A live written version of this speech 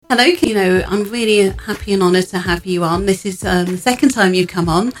Hello, I'm really happy and honoured to have you on. This is the second time you've come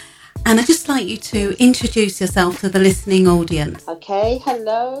on, and I'd just like you to introduce yourself to the listening audience. Okay,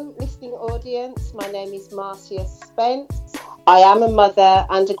 hello, listening audience. My name is Marcia Spence. I am a mother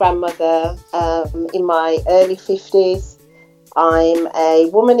and a grandmother in my early 50s. I'm a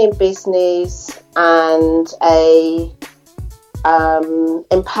woman in business and a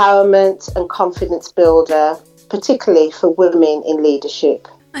empowerment and confidence builder, particularly for women in leadership.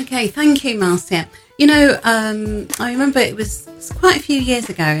 Okay, thank you, Marcia. I remember it was quite a few years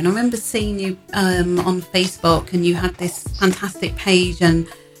ago, and I remember seeing you on Facebook, and you had this fantastic page, and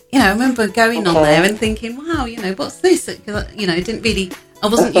I remember going on there and thinking, wow, what's this? I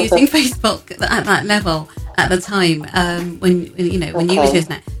wasn't using Facebook at that level at the time when you were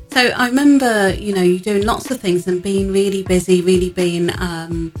using it. So I remember, you doing lots of things and being really busy, really being,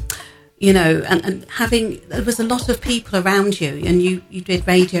 and having, there was a lot of people around you, and you did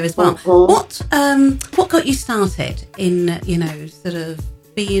radio as well. Mm-hmm. What got you started in, sort of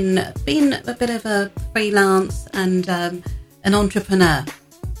being a bit of a freelance and an entrepreneur?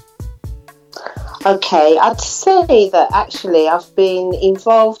 Okay, I'd say that actually I've been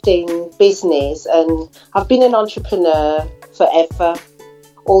involved in business and I've been an entrepreneur forever.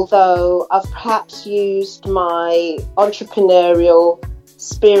 Although I've perhaps used my entrepreneurial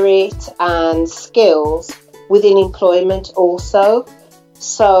spirit and skills within employment also.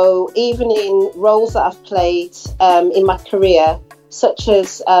 So even in roles that I've played in my career, such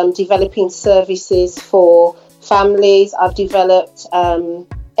as developing services for families, I've developed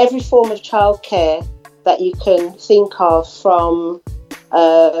every form of childcare that you can think of, from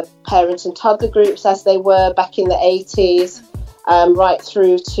parent and toddler groups as they were back in the 80s, right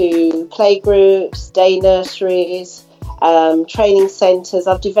through to playgroups, day nurseries, training centres.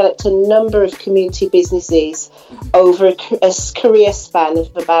 I've developed a number of community businesses over a career span of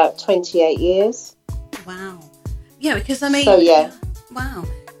about 28 years. Wow. Yeah, because I mean... So, yeah. Wow.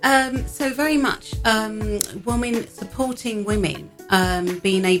 So very much supporting women,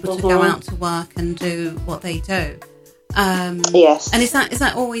 being able to go out to work and do what they do. Yes. And is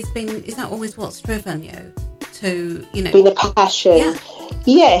that always what's driven you to, Been a passion. Yeah.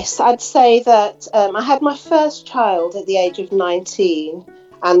 Yes, I'd say that I had my first child at the age of 19,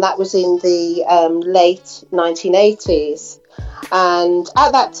 and that was in the late 1980s. And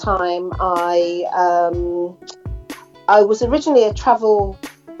at that time, I was originally a travel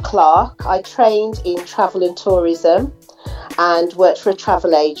clerk. I trained in travel and tourism and worked for a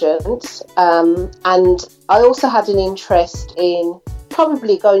travel agent. And I also had an interest in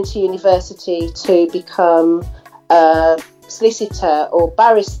probably going to university to become a solicitor or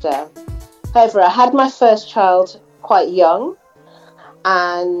barrister. However, I had my first child quite young,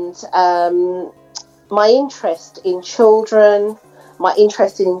 and my interest in children, my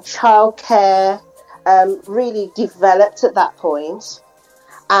interest in childcare really developed at that point,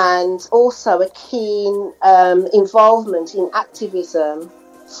 and also a keen involvement in activism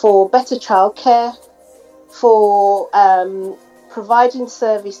for better childcare, for providing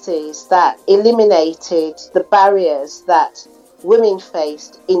services that eliminated the barriers that women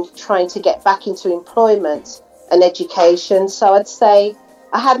faced in trying to get back into employment and education. So I'd say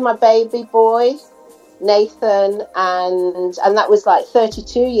I had my baby boy, Nathan, and that was like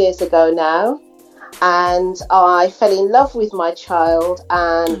 32 years ago now. And I fell in love with my child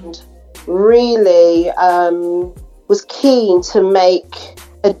and really was keen to make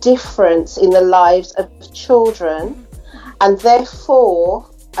a difference in the lives of children. And therefore,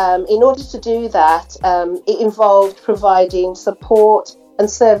 in order to do that, it involved providing support and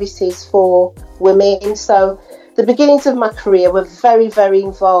services for women. So the beginnings of my career were very, very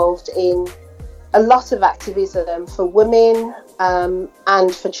involved in a lot of activism for women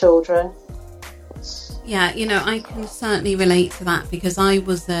and for children. Yeah, I can certainly relate to that, because I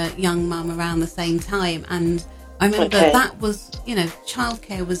was a young mum around the same time, and I remember that was,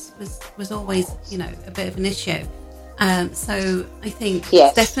 childcare was always, a bit of an issue. So I think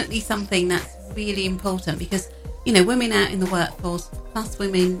it's definitely something that's really important, because, women out in the workforce, plus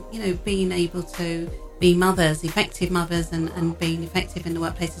women, being able to be mothers, effective mothers, and being effective in the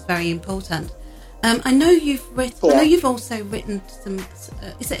workplace is very important. I know you've written. I know you've also written some.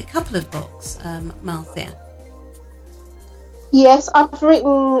 Is it a couple of books, Marcia? Yes, I've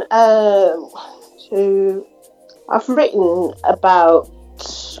written. I've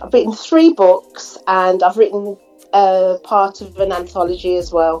written 3 books, and I've written part of an anthology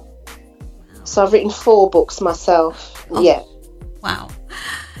as well. Wow. So I've written 4 books myself. Oh, yeah. Wow.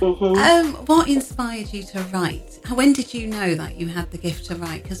 Mm-hmm. What inspired you to write? When did you know that you had the gift to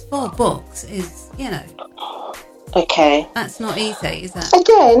write? Because 4 books is, Okay. That's not easy, is it?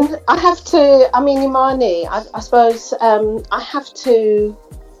 Again, I have to, I mean, Imani, I suppose I have to,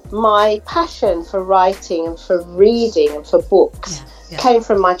 my passion for writing and for reading and for books came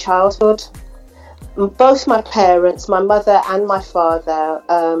from my childhood. Both my parents, my mother and my father,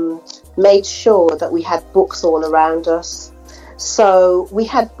 made sure that we had books all around us. So we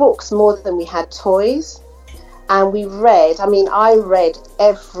had books more than we had toys. And we read, I mean, I read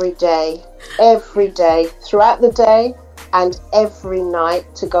every day, throughout the day and every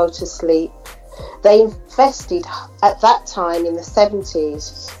night to go to sleep. They invested at that time in the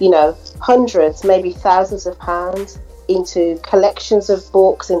 70s, you know, hundreds, maybe thousands of pounds into collections of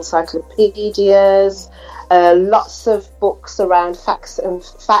books, encyclopedias, lots of books around facts,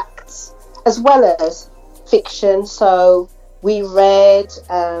 as well as fiction. So we read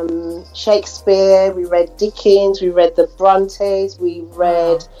Shakespeare, we read Dickens, we read the Brontes, we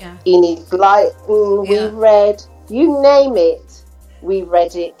read Enid Blyton, we read, you name it, we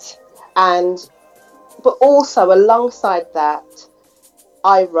read it. But also alongside that,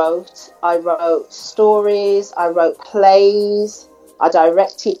 I wrote stories, I wrote plays, I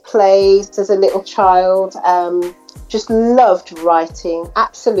directed plays as a little child, just loved writing,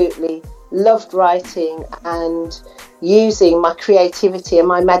 absolutely loved writing and using my creativity and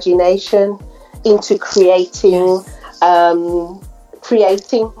my imagination into creating.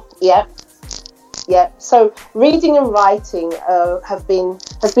 So reading and writing has been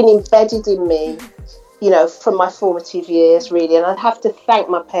embedded in me, you know, from my formative years, really, and I'd have to thank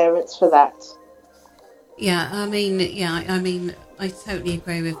my parents for that. I mean, I totally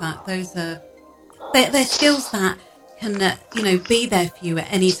agree with that. Those are they're skills that can, be there for you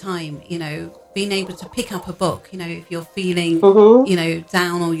at any time. You know, being able to pick up a book. You know, if you're feeling,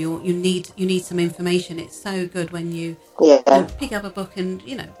 down or you need some information. It's so good when you pick up a book and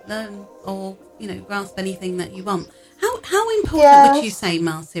learn or grasp anything that you want. How important would you say,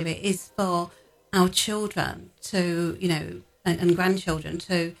 Marcia, it is for our children to and grandchildren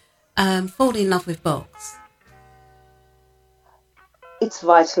to fall in love with books? It's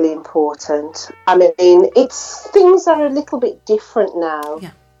vitally important. I mean, things are a little bit different now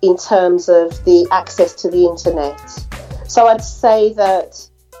in terms of the access to the internet. So I'd say that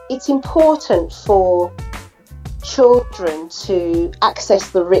it's important for children to access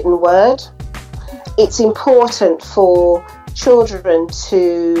the written word. It's important for children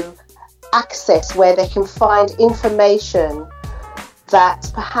to access where they can find information that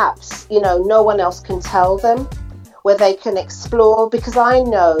perhaps, no one else can tell them, where they can explore, because I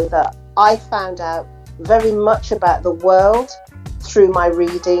know that I found out very much about the world through my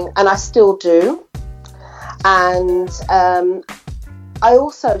reading, and I still do. And I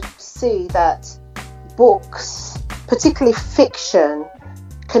also see that books, particularly fiction,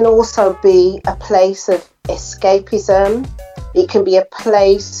 can also be a place of escapism. It can be a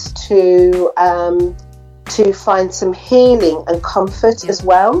place to find some healing and comfort as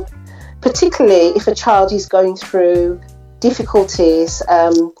well, particularly if a child is going through difficulties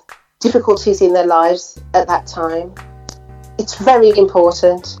in their lives at that time. It's very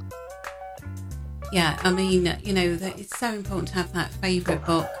important. Yeah, I mean, it's so important to have that favourite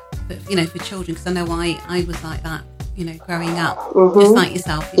book, for children, because I know I was like that, growing up, just like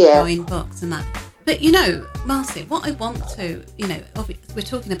yourself, enjoying books and that. But, Marcia, what I want to, we're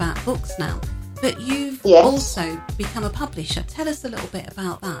talking about books now, but you've also become a publisher. Tell us a little bit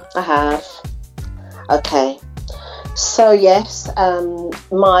about that. I have. Okay. So, yes,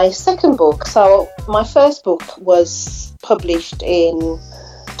 my second book. So, my first book was published in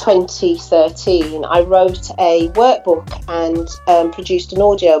 2013. I wrote a workbook and produced an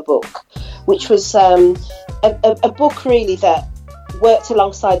audio book, which was a book really that worked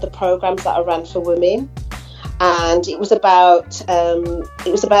alongside the programs that I ran for women. And it was about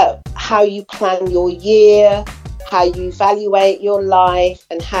how you plan your year, how you evaluate your life,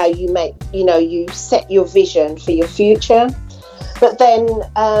 and how you make, you set your vision for your future. But then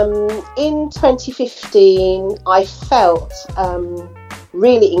in 2015, I felt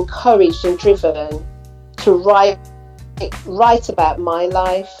really encouraged and driven to write about my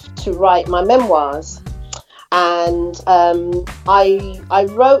life, to write my memoirs. And I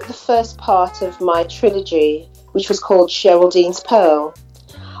wrote the first part of my trilogy, which was called Geraldine's Pearl.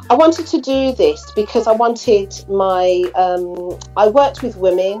 I wanted to do this because I wanted I worked with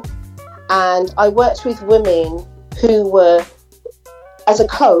women, and I worked with women who were, as a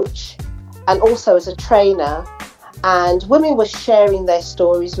coach and also as a trainer, and women were sharing their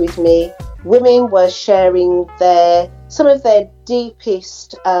stories with me. Women were sharing some of their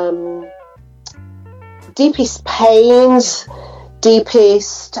deepest pains,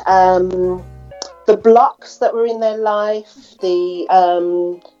 the the blocks that were in their life, the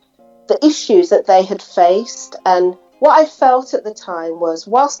issues that they had faced. And what I felt at the time was,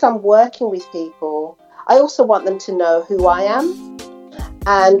 whilst I'm working with people, I also want them to know who I am.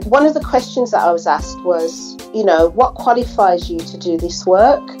 And one of the questions that I was asked was, what qualifies you to do this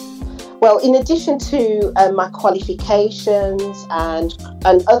work? Well, in addition to my qualifications and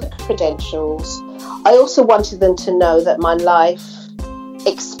other credentials, I also wanted them to know that my life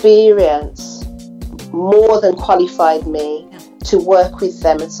experience more than qualified me to work with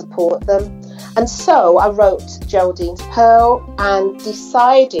them and support them. And so I wrote Geraldine's Pearl and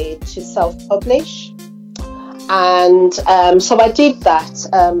decided to self-publish. And so I did that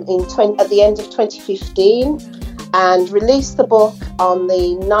at the end of 2015 and released the book on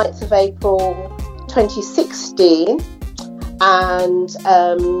the 9th of April 2016. And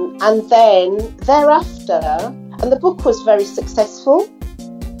then thereafter, and the book was very successful.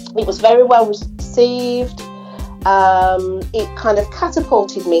 It was very well received. It kind of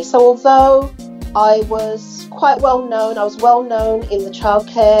catapulted me. So although I was quite well known, I was well known in the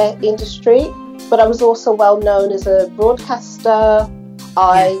childcare industry, but I was also well known as a broadcaster.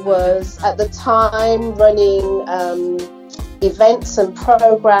 I was at the time running events and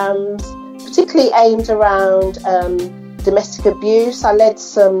programs, particularly aimed around domestic abuse. I led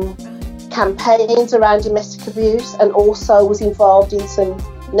some campaigns around domestic abuse and also was involved in some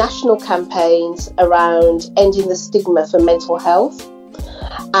national campaigns around ending the stigma for mental health.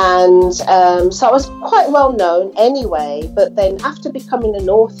 And so I was quite well known anyway, but then after becoming an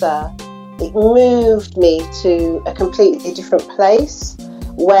author, it moved me to a completely different place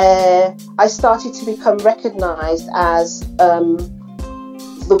where I started to become recognised as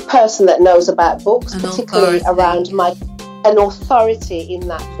the person that knows about books, particularly around an authority in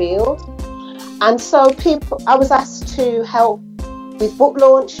that field. And so I was asked to help with book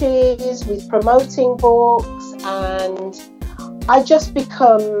launches, with promoting books, and I just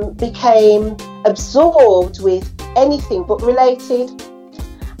became absorbed with anything book related.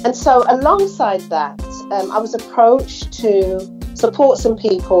 And so alongside that, I was approached to support some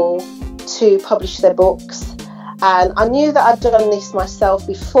people to publish their books. And I knew that I'd done this myself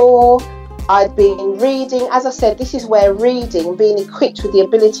before. I'd been reading. As I said, this is where reading, being equipped with the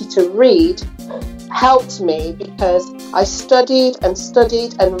ability to read, helped me, because I studied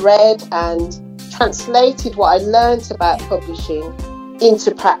and read and translated what I learned about publishing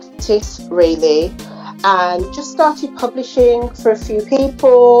into practice, really. And just started publishing for a few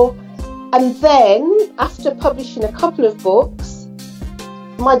people. And then after publishing a couple of books,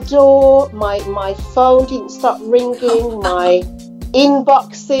 my phone didn't stop ringing, my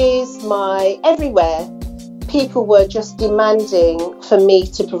inboxes, everywhere. People were just demanding for me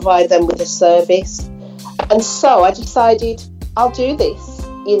to provide them with a service. And so I decided I'll do this,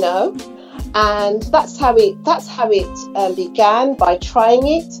 and that's how it began, by trying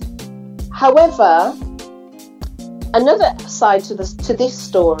it. However, another side to this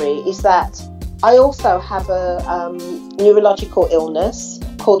story is that I also have a neurological illness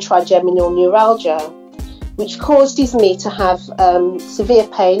called trigeminal neuralgia, which causes me to have severe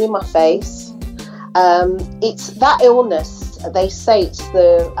pain in my face. It's that illness. They say it's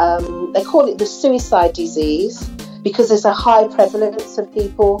they call it the suicide disease, because there's a high prevalence of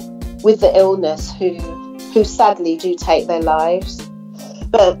people with the illness who sadly do take their lives.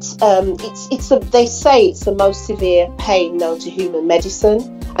 But they say it's the most severe pain known to human medicine,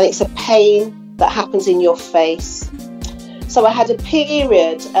 and it's a pain that happens in your face. So I had a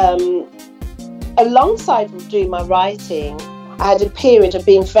period, alongside doing my writing, I had a period of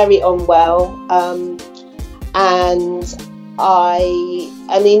being very unwell, and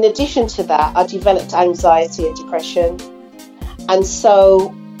in addition to that, I developed anxiety and depression. And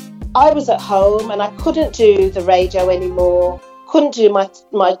so I was at home and I couldn't do the radio anymore, couldn't do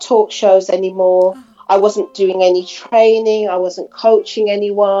my talk shows anymore. I wasn't doing any training, I wasn't coaching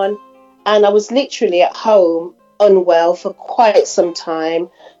anyone, and I was literally at home unwell for quite some time.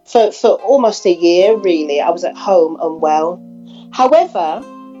 For almost a year, really, I was at home unwell. However,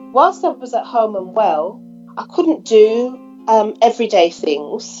 whilst I was at home unwell, I couldn't do everyday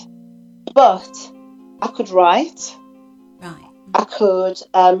things, but I could write. Right. I could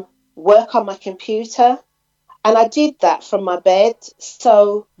work on my computer, and I did that from my bed.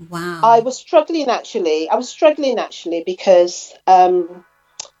 So wow. I was struggling actually because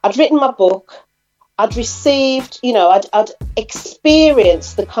I'd written my book, I'd received, I'd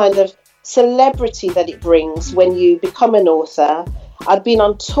experienced the kind of celebrity that it brings when you become an author. I'd been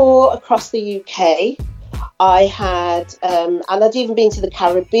on tour across the UK. I had, and I'd even been to the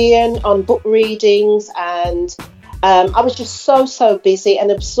Caribbean on book readings, and I was just so busy and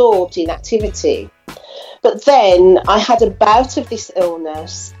absorbed in activity. But then I had a bout of this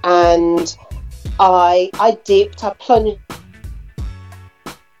illness, and I plunged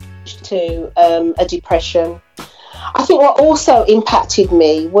to a depression. I think what also impacted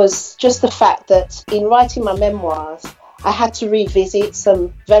me was just the fact that in writing my memoirs, I had to revisit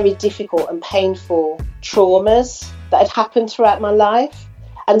some very difficult and painful traumas that had happened throughout my life.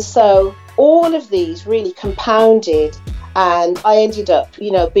 And so all of these really compounded, and I ended up,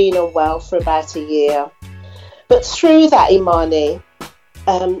 being unwell for about a year. But through that, Imani,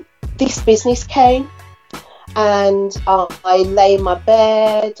 this business came, and I lay in my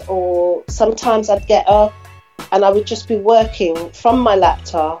bed, or sometimes I'd get up and I would just be working from my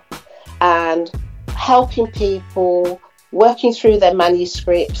laptop and helping people, working through their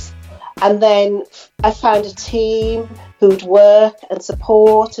manuscripts. And then I found a team who'd work and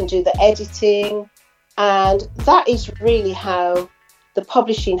support and do the editing. And that is really how the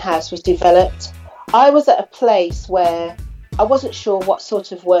publishing house was developed. I was at a place where I wasn't sure what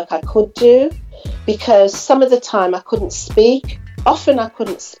sort of work I could do, because some of the time I couldn't speak. Often I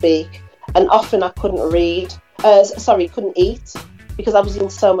couldn't speak, and often I couldn't couldn't eat, because I was in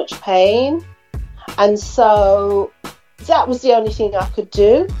so much pain. And so that was the only thing I could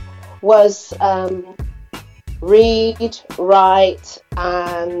do, was read, write,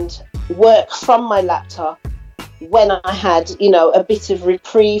 and work from my laptop. When I had, a bit of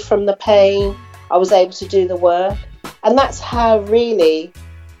reprieve from the pain, I was able to do the work. And that's how really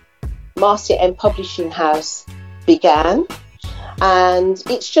Marcia M Publishing House began. And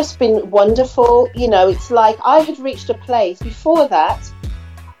it's just been wonderful. It's like I had reached a place before that,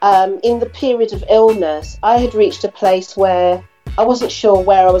 in the period of illness, I had reached a place where I wasn't sure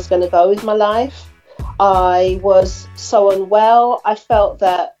where I was going to go with my life. I was so unwell. I felt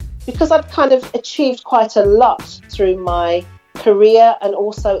that because I'd kind of achieved quite a lot through my career and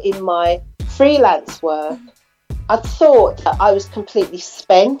also in my freelance work, I thought that I was completely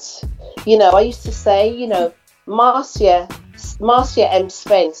spent. I used to say, Marcia M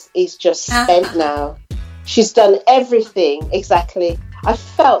Spence is just spent now. She's done everything exactly. I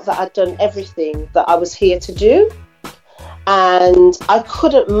felt that I'd done everything that I was here to do, and I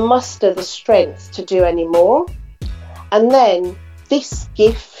couldn't muster the strength to do any more. And then this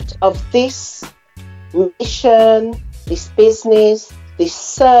gift of this mission, this business, this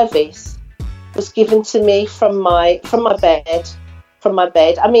service was given to me from my bed.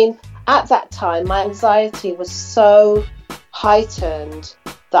 I mean, at that time, my anxiety was so heightened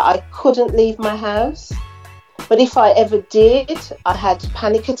that I couldn't leave my house. But if I ever did, I had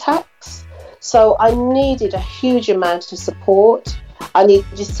panic attacks. So I needed a huge amount of support. I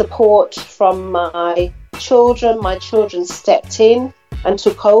needed support from my children. My children stepped in and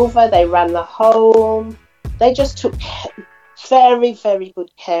took over. They ran the home. They just took very, very good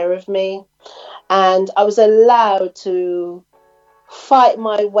care of me. And I was allowed to fight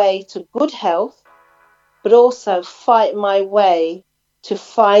my way to good health, but also fight my way to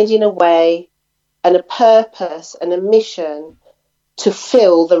finding a way and a purpose and a mission to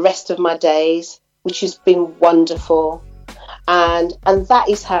fill the rest of my days, which has been wonderful. And that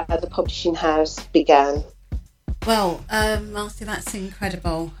is how the publishing house began. Well, Marcia, that's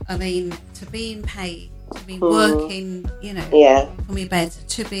incredible. I mean, to be in pain, to be working, from your bed,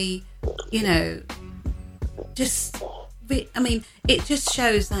 to be, it just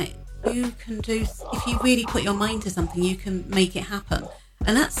shows that you can do, if you really put your mind to something, you can make it happen.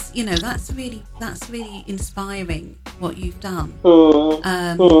 And that's really inspiring what you've done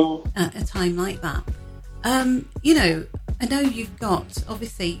at a time like that. I know you've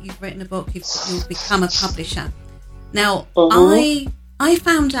written a book, you've become a publisher. Now, I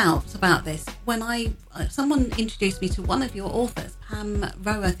found out about this when someone introduced me to one of your authors, Pam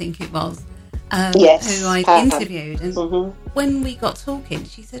Rowe, I think it was, who I interviewed. And when we got talking,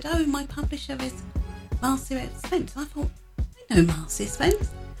 she said, "Oh, my publisher is Marcia Spence." I thought, I know Marcia Spence.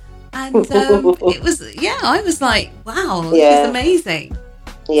 And it was, I was like, wow, this is amazing.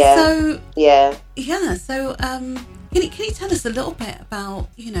 Yeah. So, So, can you tell us a little bit about,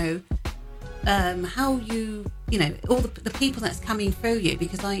 how you, all the people that's coming through you,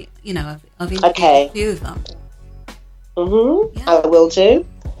 because I've interviewed a few of them. I will do.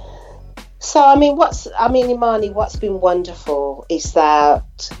 So, Imani, what's been wonderful is that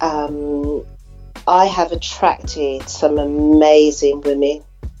I have attracted some amazing women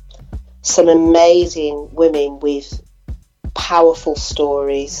with powerful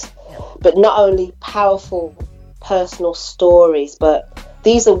stories, but not only powerful personal stories, but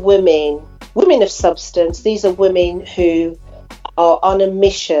these are women of substance. These are women who are on a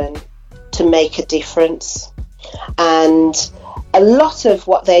mission to make a difference. And a lot of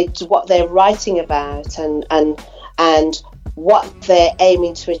what they're writing about and what they're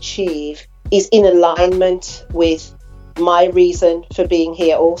aiming to achieve is in alignment with my reason for being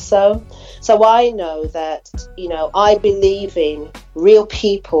here also. So I know that, you know, I believe in real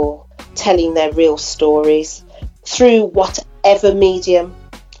people telling their real stories through whatever medium.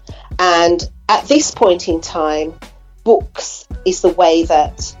 And at this point in time, books is the way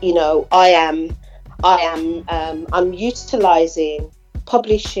that, you know, I'm utilising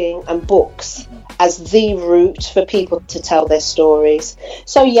publishing and books as the route for people to tell their stories.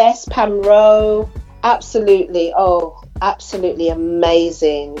 So yes, Pam Rowe, absolutely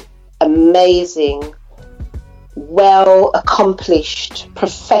amazing, well accomplished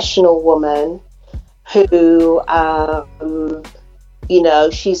professional woman who you know,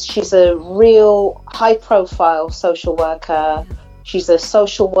 she's a real high profile social worker. She's a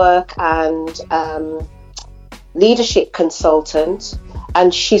social work and leadership consultant,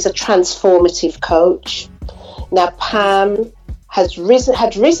 and she's a transformative coach. Now, Pam had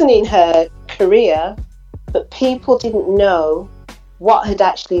risen in her career, but people didn't know what had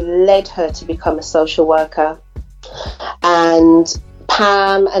actually led her to become a social worker. And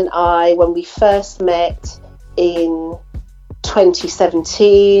Pam and I, when we first met in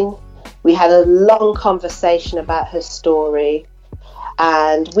 2017, we had a long conversation about her story,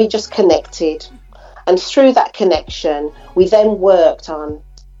 and we just connected. And through that connection, we then worked on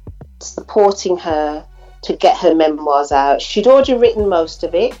supporting her to get her memoirs out. She'd already written most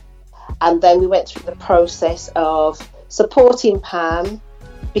of it, and then we went through the process of supporting Pam,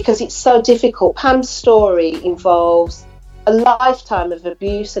 because it's so difficult. Pam's story involves a lifetime of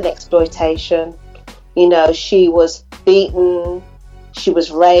abuse and exploitation. You know, she was beaten, she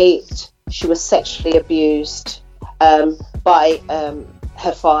was raped, she was sexually abused by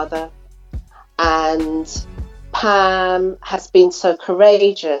her father. And Pam has been so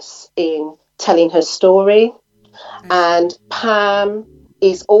courageous in telling her story. And Pam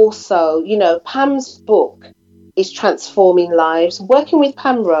is also, you know, Pam's book is transforming lives. Working with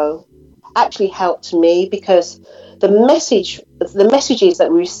Pam Rowe actually helped me, because the messages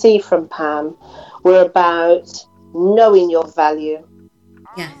that we received from Pam were about knowing your value.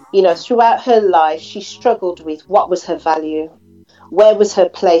 Yeah. You know, throughout her life, she struggled with what was her value, where was her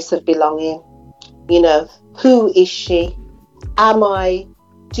place of belonging. You know, who is she?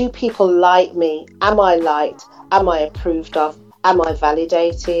 Do people like me? Am I liked? Am I approved of? Am I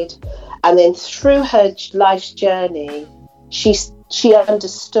validated? And then through her life's journey, she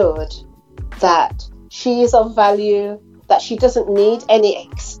understood that she is of value, that she doesn't need any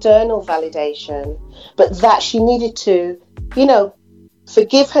external validation, but that she needed to, you know,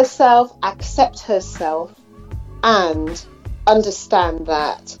 forgive herself, accept herself, and understand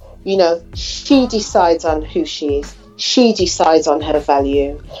that, you know, she decides on who she is. She decides on her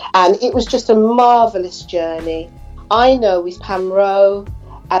value. And it was just a marvellous journey. I know with Pam Rowe,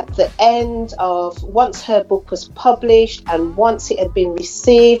 at the end of, once her book was published and once it had been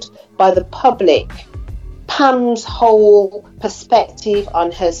received by the public, Pam's whole perspective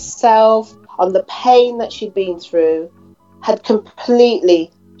on herself, on the pain that she'd been through, had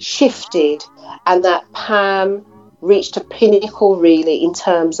completely shifted, and that Pam reached a pinnacle really in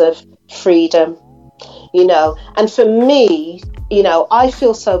terms of freedom, you know. And for me, you know, I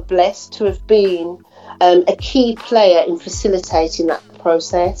feel so blessed to have been a key player in facilitating that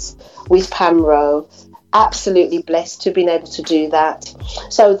process with Pam Rowe. Absolutely blessed to have been able to do that.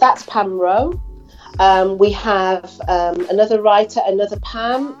 So that's Pam Rowe. We have another writer, another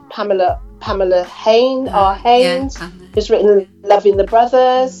Pamela Haynes, who's written Loving the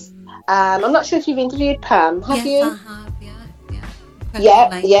Brothers. I'm not sure if you've interviewed Pam, have you?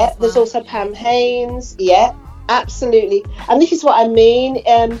 Yes, I have, Yeah. There's also Pam Haynes. Yeah, absolutely. And this is what I mean.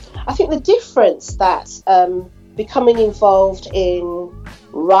 I think the difference that becoming involved in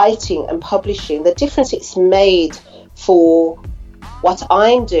writing and publishing, the difference it's made for what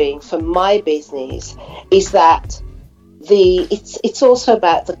I'm doing for my business is that it's also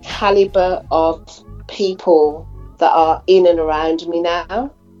about the caliber of people that are in and around me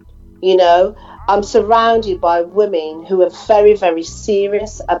now. You know, I'm surrounded by women who are very, very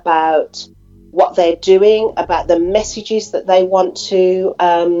serious about what they're doing, about the messages that they want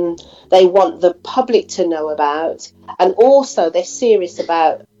the public to know about, and also they're serious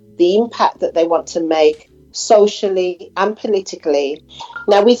about the impact that they want to make socially and politically.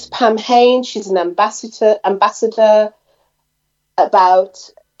 Now with Pam Haynes, she's an ambassador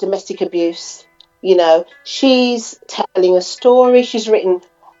about domestic abuse. You know, she's telling a story. She's written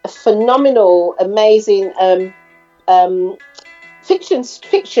a phenomenal, amazing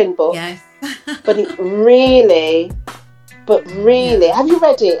fiction book. Yes. But it really But really, have you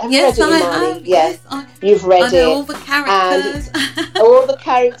read it? Have you read it, Imani? Have. Yes, you've read it. All the characters. And all the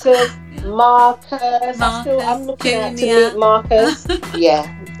characters. Marcus. I'm looking out to meet Marcus. Yeah.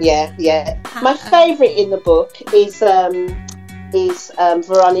 My favourite in the book is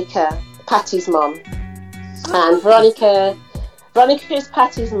Veronica, Patty's mum. And Veronica is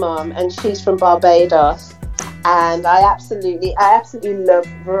Patty's mum, and she's from Barbados. And I absolutely love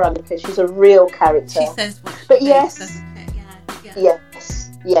Veronica. She's a real character. She says what she but yes.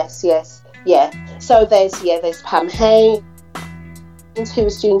 Yeah. So there's Pam Haynes,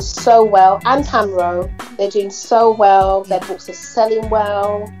 who's doing so well, and Hamro. They're doing so well. Their books are selling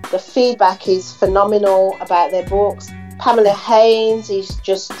well. The feedback is phenomenal about their books. Pamela Haynes is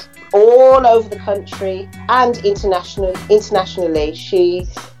just all over the country and internationally. She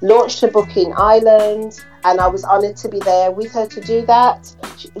launched her book in Ireland, and I was honoured to be there with her to do that.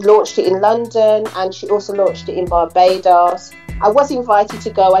 She launched it in London, and she also launched it in Barbados. I was invited to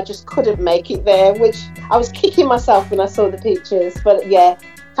go, I just couldn't make it there, which I was kicking myself when I saw the pictures. But yeah,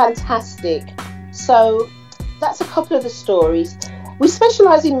 fantastic. So that's a couple of the stories. We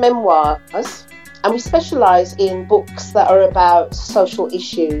specialise in memoirs, and we specialise in books that are about social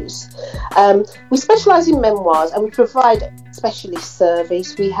issues. We specialise in memoirs, and we provide specialist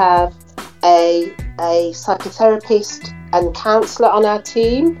service. We have a psychotherapist and counsellor on our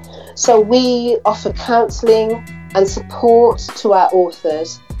team. So we offer counselling and support to our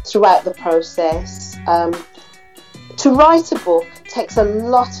authors throughout the process. To write a book takes a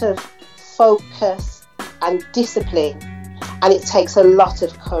lot of focus and discipline, and it takes a lot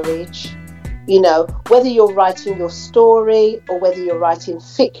of courage. You know, whether you're writing your story or whether you're writing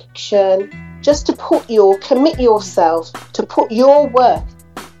fiction, just to commit yourself to put your work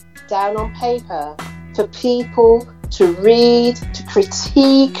down on paper for people to read, to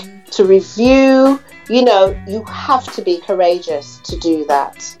critique, to review. You know, you have to be courageous to do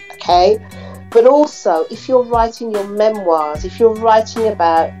that, okay? But also, if you're writing your memoirs, if you're writing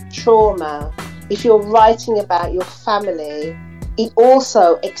about trauma, if you're writing about your family, it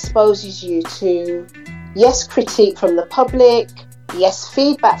also exposes you to, yes, critique from the public, yes,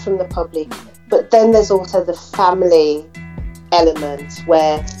 feedback from the public, but then there's also the family element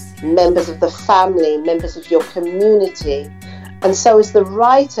where members of the family, members of your community, and so as the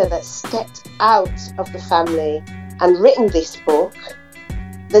writer that stepped out of the family and written this book,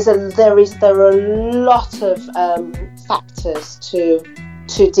 there are a lot of factors to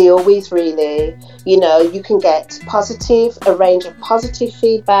deal with, really. You know, you can get a range of positive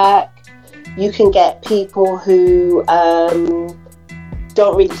feedback. You can get people who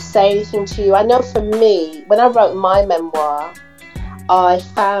don't really say anything to you. I know for me, when I wrote my memoir, I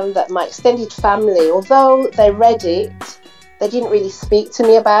found that my extended family, although they read it, they didn't really speak to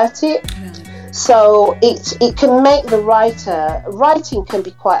me about it. So it can make the writing can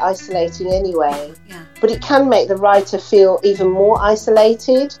be quite isolating anyway, but it can make the writer feel even more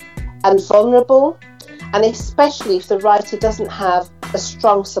isolated and vulnerable, and especially if the writer doesn't have a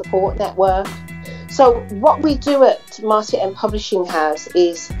strong support network. So what we do at Marcia M Publishing House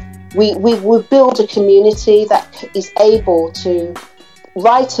is we build a community that is able to,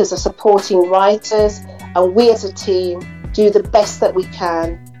 writers are supporting writers, and we as a team do the best that we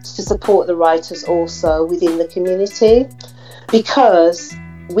can to support the writers also within the community, because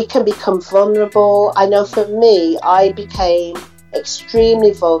we can become vulnerable. I know for me, I became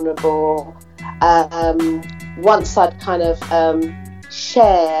extremely vulnerable once I'd kind of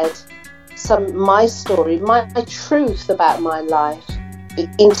shared my story, my truth about my life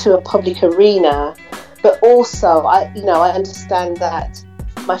into a public arena. But also, I understand that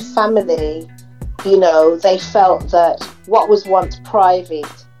my family, you know, they felt that what was once private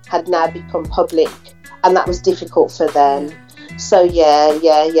had now become public, and that was difficult for them. So yeah.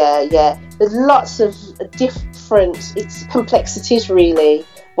 There's lots of different complexities really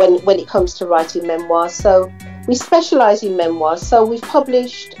when it comes to writing memoirs. So we specialise in memoirs. So we've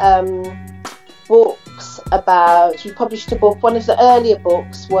published books about. We published a book. One of the earlier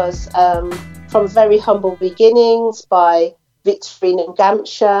books was From Very Humble Beginnings by Victorine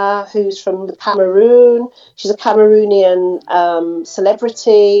Ngamsha, who's from Cameroon. She's a Cameroonian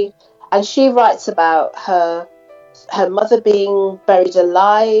celebrity, and she writes about her mother being buried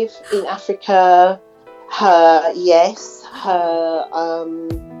alive in Africa, her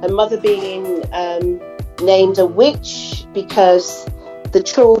mother being named a witch because the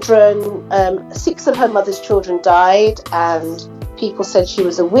children, 6 of her mother's children died, and people said she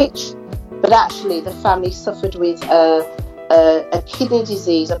was a witch, but actually the family suffered with a kidney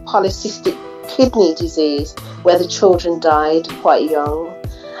disease, a polycystic kidney disease, where the children died quite young.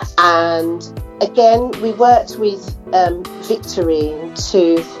 And again, we worked with Victorine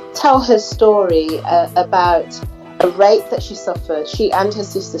to tell her story about a rape that she suffered, she and her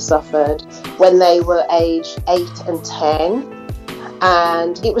sister suffered, when they were aged 8 and 10.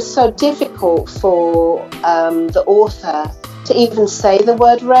 And it was so difficult for the author to even say the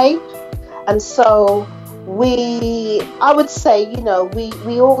word rape. And so I would say,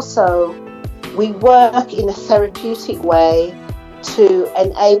 we work in a therapeutic way to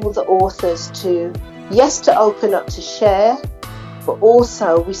enable the authors to open up, to share, but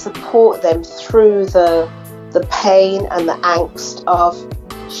also we support them through the pain and the angst of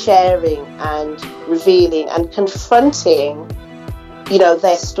sharing and revealing and confronting,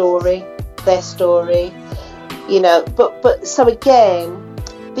 their story, but so again,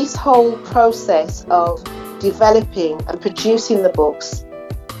 this whole process of developing and producing the books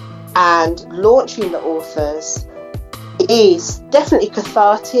and launching the authors is definitely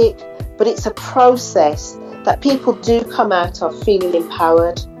cathartic, but it's a process that people do come out of feeling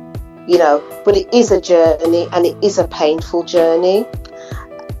empowered, but it is a journey, and it is a painful journey.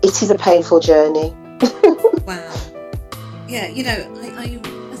 It is a painful journey. Wow. Yeah,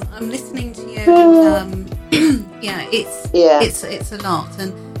 I'm listening to you, and it's a lot,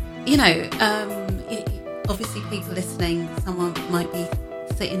 and obviously people listening, someone might be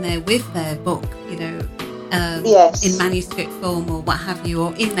sitting there with their book, yes, in manuscript form or what have you,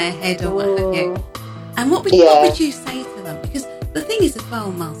 or in their head or what have you. And what would you say to them? Because the thing is as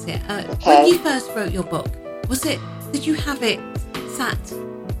well, Marcia, when you first wrote your book, did you have it sat,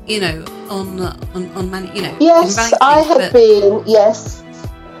 Yes, in writing, I had been, yes.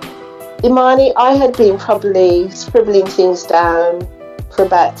 Imani, I had been probably scribbling things down for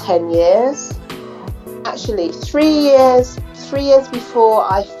about 10 years. Actually, 3 years before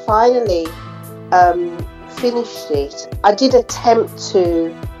I finally finished it, I did attempt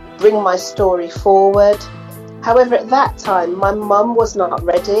to bring my story forward. However, at that time, my mum was not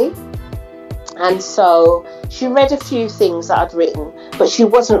ready. And so she read a few things that I'd written, but she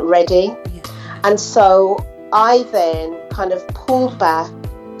wasn't ready. And so I then kind of pulled back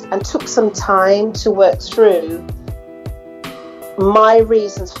and took some time to work through my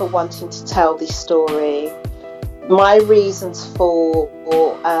reasons for wanting to tell this story, my reason for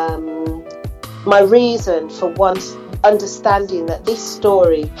once understanding that this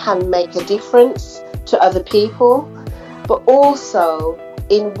story can make a difference to other people, but also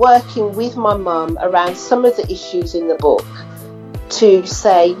in working with my mum around some of the issues in the book to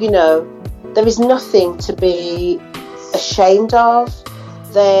say, there is nothing to be ashamed of.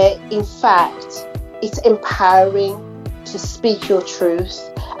 In fact, it's empowering to speak your truth.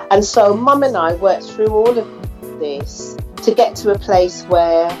 And so Mum and I worked through all of this to get to a place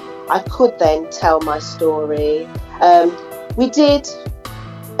where I could then tell my story.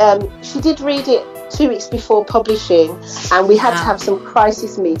 She did read it 2 weeks before publishing, and we had to have some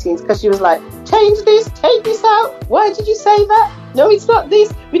crisis meetings because she was like, change this, take this out. Why did you say that? No, it's not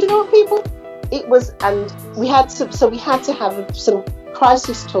this. We don't know what people... It was, and we had to have some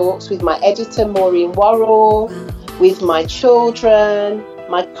crisis talks with my editor, Maureen Worrell, with my children,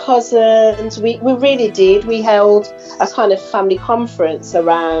 my cousins. We really did. We held a kind of family conference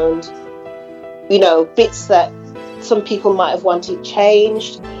around, bits that some people might have wanted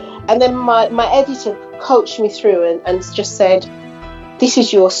changed. And then my editor coached me through and just said, this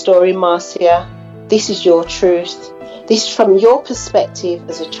is your story, Marcia. This is your truth. This is from your perspective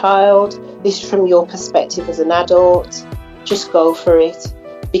as a child. This is from your perspective as an adult. Just go for it,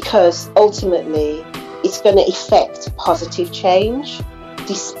 because ultimately it's going to effect positive change,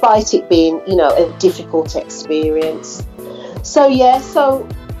 despite it being, a difficult experience. So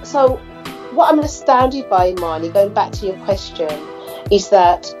what I'm astounded by, Imani, going back to your question, is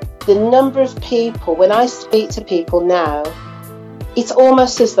that the number of people, when I speak to people now, it's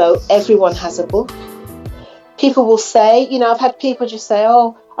almost as though everyone has a book. People will say, I've had people just say,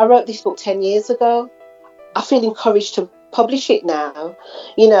 oh, I wrote this book 10 years ago. I feel encouraged to publish it now.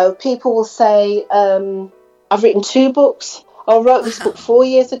 People will say, I've written 2 books. I wrote this book 4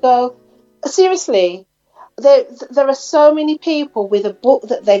 years ago. Seriously, there are so many people with a book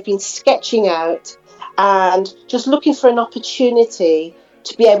that they've been sketching out and just looking for an opportunity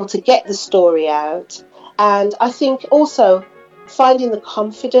to be able to get the story out. And I think also finding the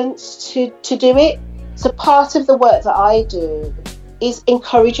confidence to do it. So part of the work that I do is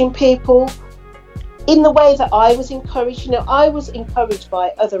encouraging people in the way that I was encouraged. I was encouraged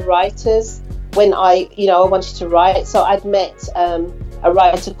by other writers when I wanted to write. So I'd met a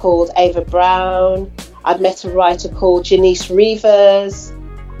writer called Ava Brown. I'd met a writer called Janice Rivers.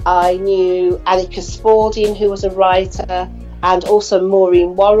 I knew Annika Spalding, who was a writer, and also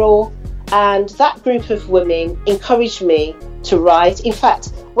Maureen Worrell. And that group of women encouraged me to write. In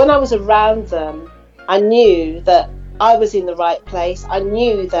fact, when I was around them, I knew that I was in the right place. I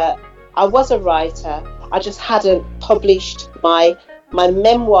knew that I was a writer. I just hadn't published my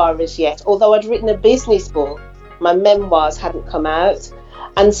memoir as yet. Although I'd written a business book, my memoirs hadn't come out.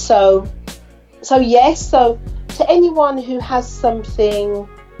 And so to anyone who has something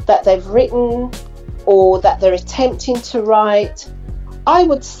that they've written or that they're attempting to write, I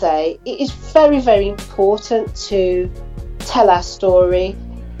would say it is very, very important to tell our story.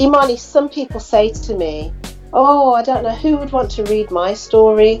 Imani, some people say to me, oh, I don't know who would want to read my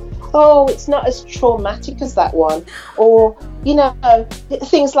story. Oh, it's not as traumatic as that one. Or,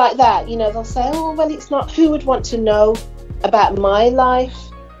 things like that. They'll say, oh, well, it's not, who would want to know about my life?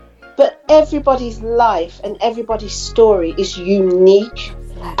 But everybody's life and everybody's story is unique.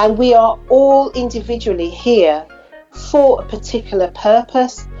 And we are all individually here for a particular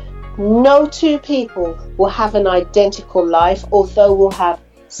purpose. No two people will have an identical life, although we'll have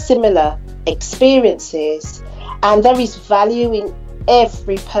similar experiences. And there is value in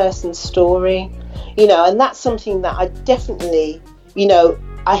every person's story, and that's something that I definitely,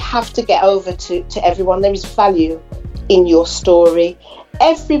 I have to get over to everyone. There is value in your story.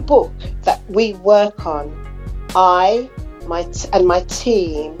 Every book that we work on, and my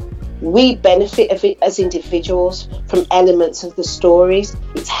team, we benefit of it as individuals from elements of the stories.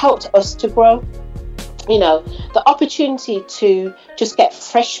 It's helped us to grow. The opportunity to just get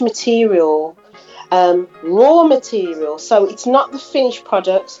fresh material, raw material. So it's not the finished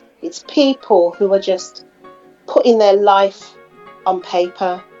products, it's people who are just putting their life on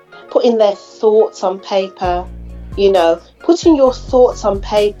paper, putting their thoughts on paper. Putting your thoughts on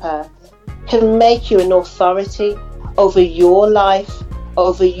paper can make you an authority over your life,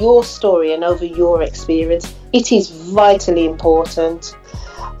 over your story and over your experience. It is vitally important.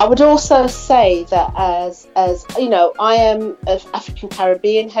 I would also say that as I am of African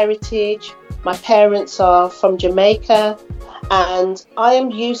Caribbean heritage. My parents are from Jamaica, and I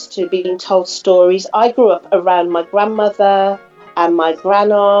am used to being told stories. I grew up around my grandmother and my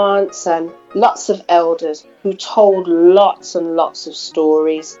granaunts and lots of elders who told lots and lots of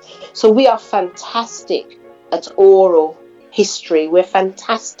stories. So we are fantastic at oral history. We're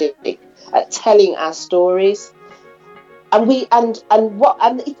fantastic at telling our stories. And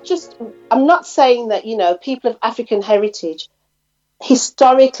I'm not saying that, people of African heritage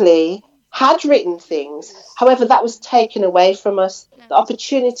historically had written things. However, that was taken away from us. The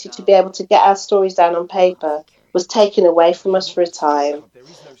opportunity to be able to get our stories down on paper was taken away from us for a time.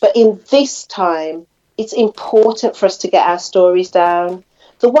 But in this time, it's important for us to get our stories down.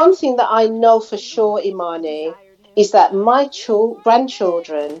 The one thing that I know for sure, Imani, is that my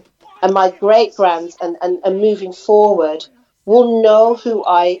grandchildren and my great-grands and moving forward will know who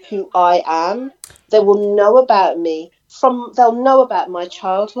I am. They will know about me. They'll know about my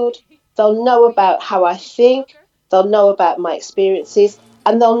childhood. They'll know about how I think. They'll know about my experiences.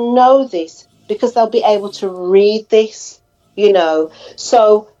 And they'll know this because they'll be able to read this,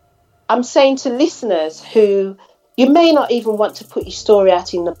 So I'm saying to listeners who, you may not even want to put your story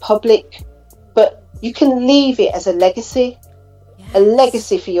out in the public, but you can leave it as a legacy, a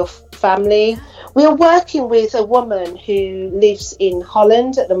legacy for your family. We are working with a woman who lives in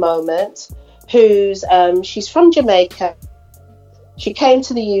Holland at the moment, she's from Jamaica. She came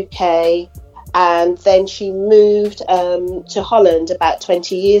to the UK and then she moved to Holland about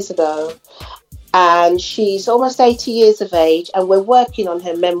 20 years ago. And she's almost 80 years of age, and we're working on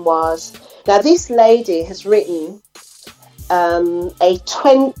her memoirs. Now, this lady has written a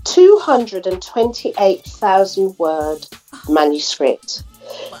 228,000 word manuscript.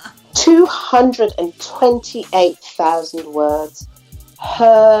 228,000 words.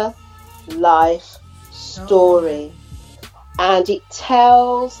 Her life story. And it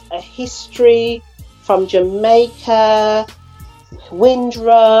tells a history from Jamaica,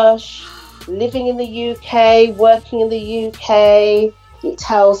 Windrush, living in the UK, working in the UK. It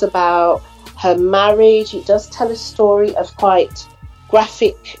tells about her marriage. It does tell a story of quite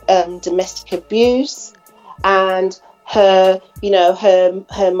graphic domestic abuse and her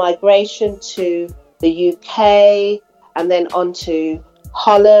migration to the UK and then on to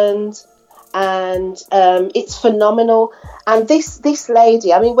Holland. And it's phenomenal. And this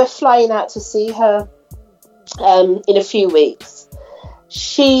lady, we're flying out to see her in a few weeks.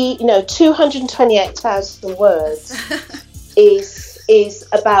 She, 228,000 words is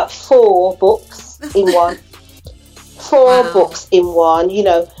about 4 books in one. Four books in one.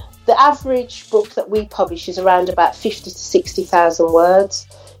 The average book that we publish is around about 50 to 60,000 words.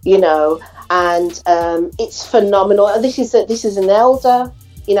 And it's phenomenal. And this is an elder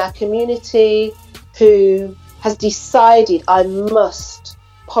in our community who has decided, I must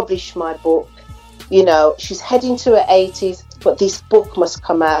publish my book. You know, she's heading to her 80s, but this book must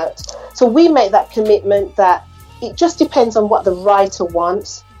come out. So we make that commitment that it just depends on what the writer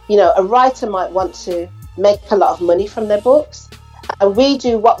wants. You know, a writer might want to make a lot of money from their books, and we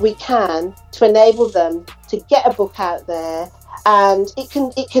do what we can to enable them to get a book out there. And they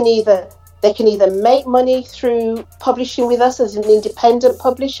can either make money through publishing with us as an independent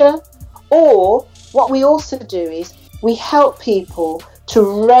publisher, or what we also do is we help people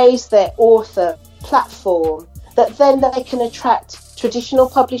to raise their author platform that then they can attract traditional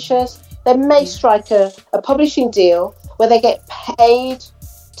publishers. They may strike a publishing deal where they get paid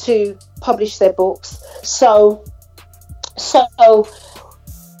to publish their books. So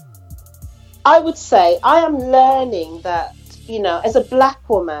I would say I am learning that, you know, as a black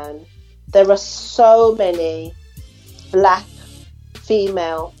woman, there are so many black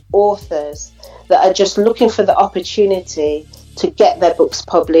female authors that are just looking for the opportunity to get their books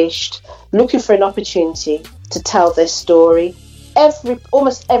published, looking for an opportunity to tell their story.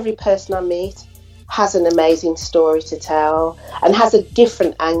 Almost every person I meet has an amazing story to tell and has a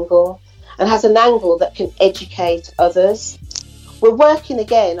different angle, and has an angle that can educate others. We're working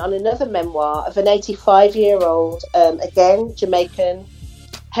again on another memoir of an 85-year-old, again, Jamaican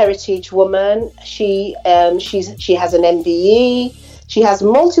heritage woman. She has an MBE. She has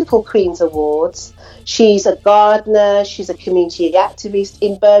multiple Queen's Awards. She's a gardener. She's a community activist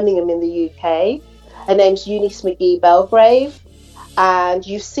in Birmingham in the UK. Her name's Eunice McGee Belgrave. And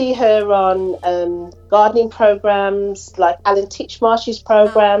you see her on gardening programs like Alan Titchmarsh's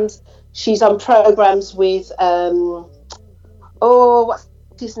programs. She's on programs with, what's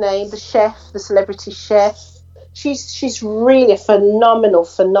his name? The chef, the celebrity chef. She's really a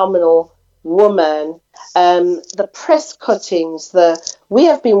phenomenal woman. The press cuttings, we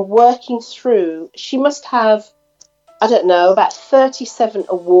have been working through. She must have, I don't know, about 37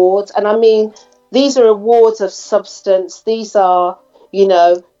 awards. And I mean, these are awards of substance. These are, you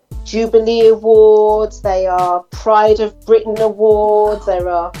know, Jubilee Awards. They are Pride of Britain Awards. There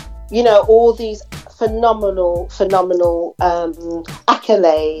are, you know, all these phenomenal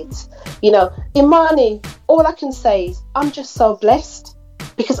accolades. You know, Imani, all I can say is I'm just so blessed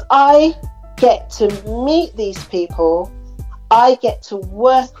because I get to meet these people. I get to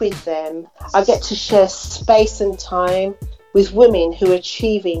work with them. I get to share space and time with women who are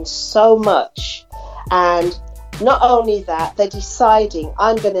achieving so much. And not only that, they're deciding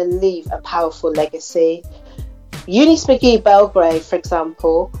I'm going to leave a powerful legacy. Eunice McGee Belgrave, for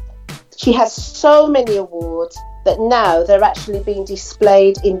example, she has so many awards that now they're actually being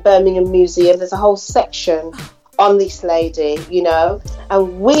displayed in Birmingham Museum. There's a whole section on this lady, you know,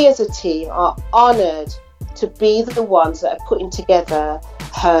 and we as a team are honoured to be the ones that are putting together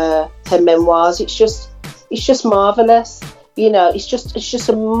her memoirs. It's just marvellous. You know, it's just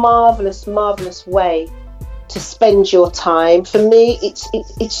a marvellous way to spend your time. For me,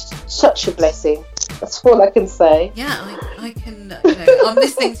 it's such a blessing. That's all I can say. Yeah, I can. You know, I'm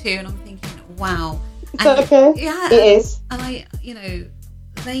listening to you and I'm thinking, wow. And, okay. Yeah, it is. And I, you know,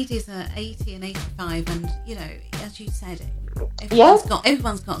 ladies are 80 and 85, and you know, as you said, everyone's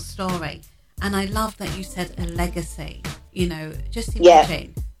got a story. And I love that you said a legacy. You know, just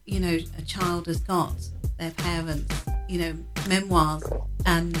imagine, you know, a child has got their parents, you know, memoirs,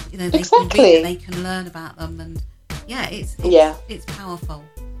 and you know they can read, they can learn about them, and it's powerful,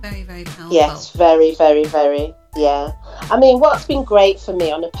 very, very powerful. Yes, very, very, very. Yeah. I mean, what's been great for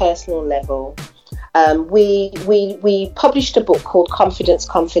me on a personal level, we published a book called Confidence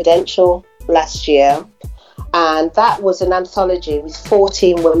Confidential last year, and that was an anthology with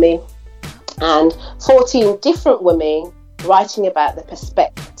 14 women and 14 different women writing about the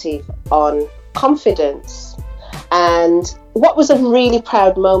perspective on confidence. And what was a really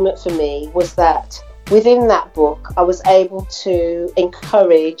proud moment for me was that within that book I was able to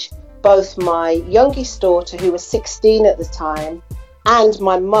encourage both my youngest daughter, who was 16 at the time, and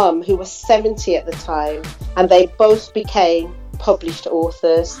my mum, who was 70 at the time, and they both became published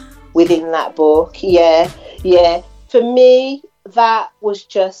authors within that book. Yeah. For me, that was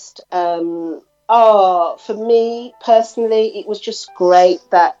just for me personally, it was just great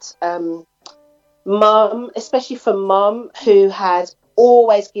that Mum, especially for Mum, who had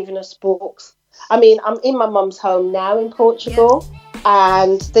always given us books. I mean, I'm in my mum's home now in Portugal,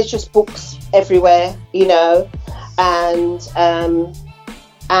 and there's just books everywhere, you know, and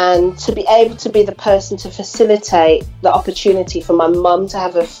to be able to be the person to facilitate the opportunity for my mum to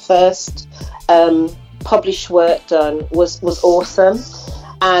have her first published work done was awesome.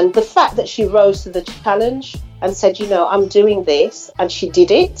 And the fact that she rose to the challenge and said, I'm doing this, and she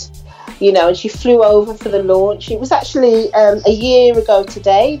did it. And she flew over for the launch. It was actually a year ago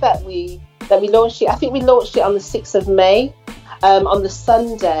today that we launched it. I think we launched it on the 6th of May, on the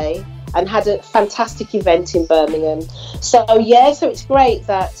Sunday, and had a fantastic event in Birmingham. So it's great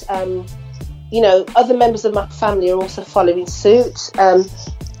that other members of my family are also following suit.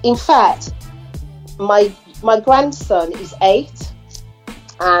 In fact, my grandson is 8,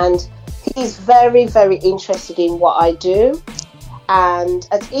 and he's very, very interested in what I do. And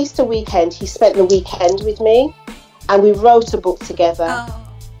at Easter weekend, he spent the weekend with me, and we wrote a book together. Oh.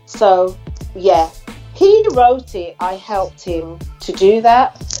 So, he wrote it. I helped him to do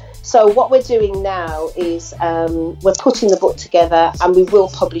that. So what we're doing now is we're putting the book together, and we will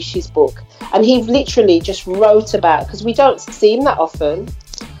publish his book. And he literally just wrote about, because we don't see him that often.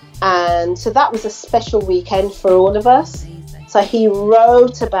 And so that was a special weekend for all of us. So he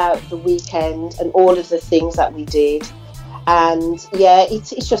wrote about the weekend and all of the things that we did. And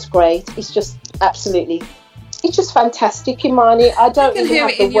it's just great. It's just absolutely, it's just fantastic, Imani. I don't even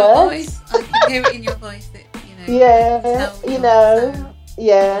have the words. I can hear it in your voice.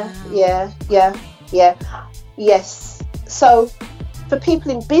 Yes. So for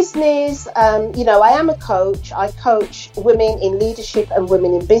people in business, I am a coach. I coach women in leadership and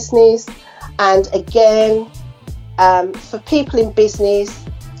women in business. And again, for people in business,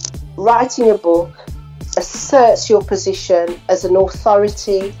 writing a book asserts your position as an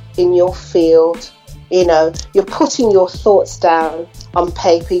authority in your field. You're putting your thoughts down on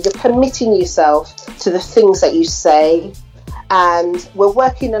paper. You're committing yourself to the things that you say. And we're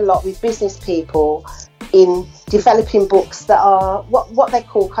working a lot with business people in developing books that are what they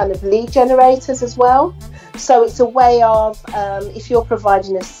call kind of lead generators as well. So it's a way of, if you're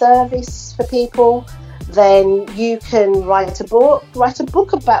providing a service for people, then you can write a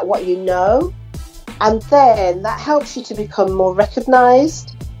book about what you know. And then that helps you to become more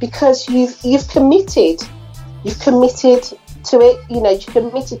recognised, because you've committed. You've committed to it. You've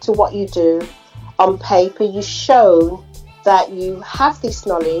committed to what you do on paper. You've shown that you have this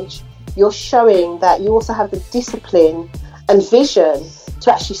knowledge. You're showing that you also have the discipline and vision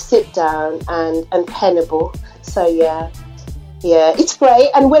to actually sit down and pen a book. So it's great,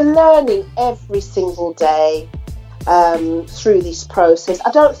 and we're learning every single day through this process. I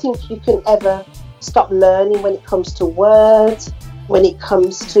don't think you can ever stop learning when it comes to words, when it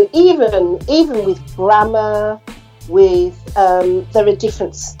comes to even with grammar, with there are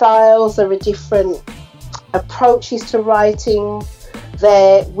different styles, there are different approaches to writing.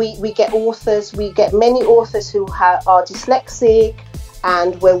 We get many authors who are dyslexic,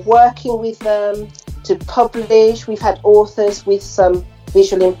 and we're working with them to publish. We've had authors with some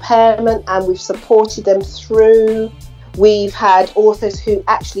visual impairment, and we've supported them through. We've had authors who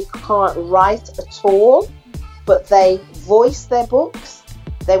actually can't write at all, but they voice their books.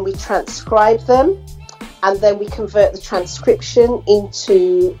 Then we transcribe them, and then we convert the transcription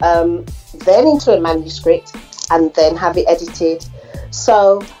into a manuscript, and then have it edited.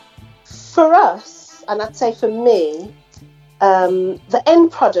 So for us, and I'd say for me, the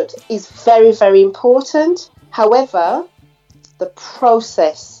end product is very, very important. However, the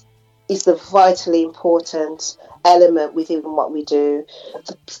process is the vitally important element within what we do.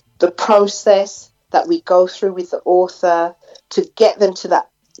 The process that we go through with the author to get them to that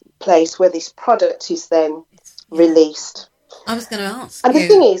place where this product is then released. I was going to ask and you. And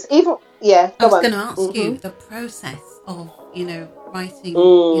the thing is, I was going to ask you the process of, writing,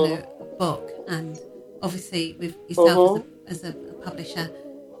 a book, and obviously with yourself as a publisher.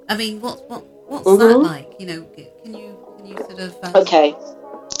 I mean, what's that like? Can you sort of okay.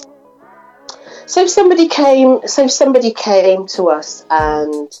 So if somebody came to us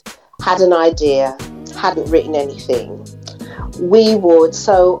and had an idea, hadn't written anything, we would.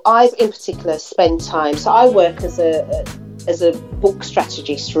 So I've in particular spent time. So I work as a book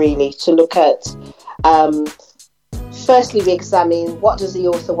strategist, really, to look at. Firstly, we examine what does the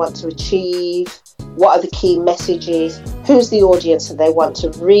author want to achieve, what are the key messages, who's the audience that they want to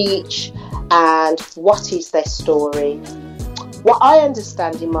reach, and what is their story. What I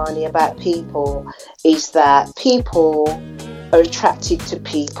understand, Imani, about people is that people are attracted to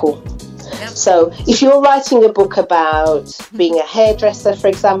people. Yep. So if you're writing a book about being a hairdresser, for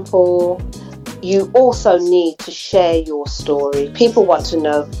example, you also need to share your story. People want to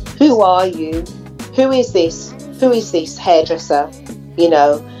know, who are you? Who is this hairdresser?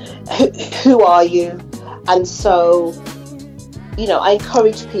 Who are you? And so, I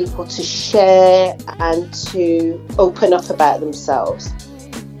encourage people to share and to open up about themselves.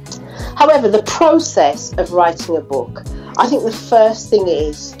 However, the process of writing a book, I think the first thing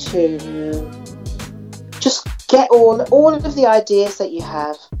is to just get all of the ideas that you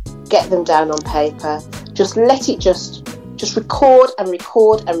have, get them down on paper. Just let it just record and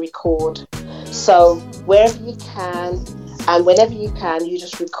record and record. So wherever you can and whenever you can, you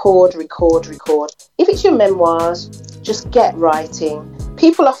just record. If it's your memoirs, just get writing.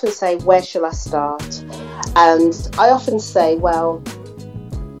 People often say, where shall I start? And I often say, well,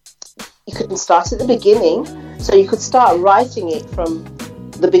 you couldn't start at the beginning. So you could start writing it from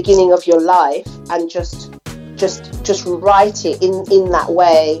the beginning of your life and just write it in that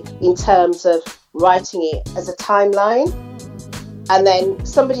way, in terms of writing it as a timeline. And then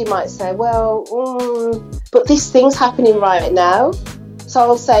somebody might say, well, but this thing's happening right now. So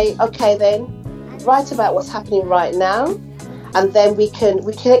I'll say, okay, then write about what's happening right now. And then we can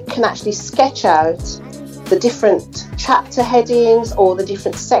actually sketch out the different chapter headings or the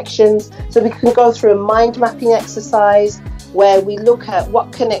different sections. So we can go through a mind mapping exercise where we look at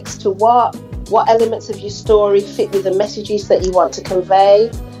what connects to what elements of your story fit with the messages that you want to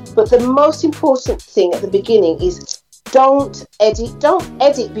convey. But the most important thing at the beginning is don't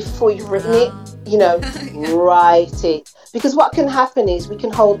edit before you've written it, write it. Because what can happen is we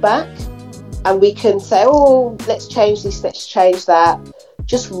can hold back and we can say, oh, let's change this, let's change that.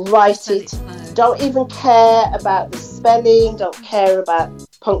 Just write it. Don't even care about the spelling, don't care about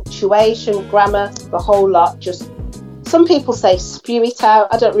punctuation, grammar, the whole lot. Just, some people say spew it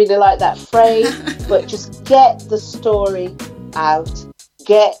out. I don't really like that phrase, but just get the story out.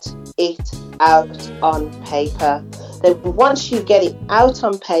 Get it out on paper. Then once you get it out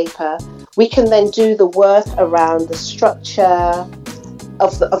on paper, we can then do the work around the structure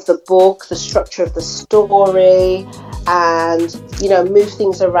of the book, the structure of the story, and move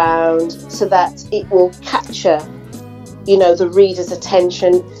things around so that it will capture the reader's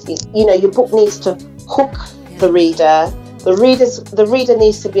attention. Your book needs to hook the reader. The reader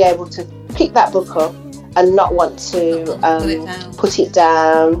needs to be able to pick that book up and not want to put it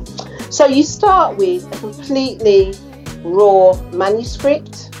down. So you start with a completely raw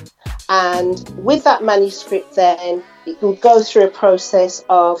manuscript, and with that manuscript then it will go through a process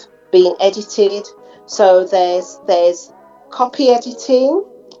of being edited. So there's copy editing,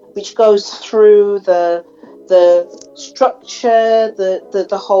 which goes through the structure,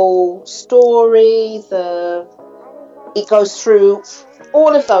 the whole story, it goes through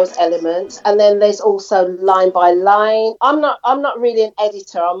all of those elements. And then there's also line by line. I'm not really an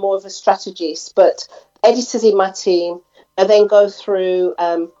editor, I'm more of a strategist, but editors in my team and then go through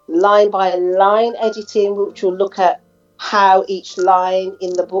line by line editing, which will look at how each line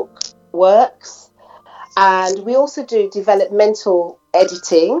in the book works. And we also do developmental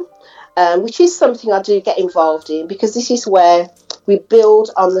editing, which is something I do get involved in, because this is where we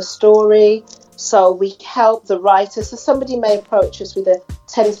build on the story. So we help the writer. So somebody may approach us with a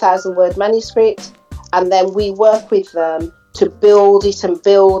 10,000 word manuscript, and then we work with them to build it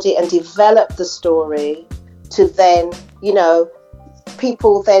and develop the story to then,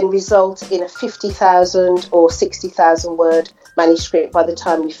 people then result in a 50,000 or 60,000 word manuscript by the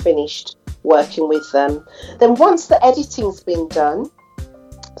time we finished working with them. Then once the editing's been done,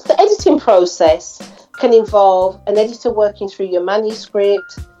 the editing process can involve an editor working through your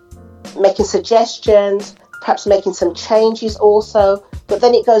manuscript, making suggestions, perhaps making some changes also, but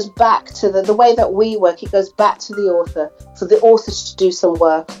then it goes back to the way that we work, it goes back to the author, for the author to do some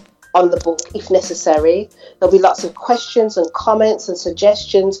work on the book if necessary. There'll be lots of questions and comments and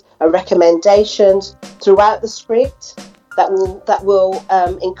suggestions and recommendations throughout the script that will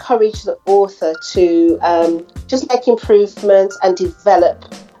encourage the author to just make improvements and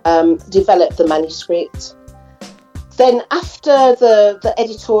develop the manuscript. Then after the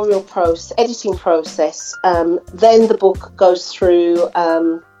editing process, then the book goes through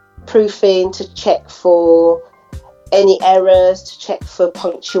proofing to check for any errors, to check for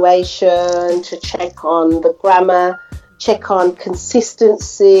punctuation, to check on the grammar, check on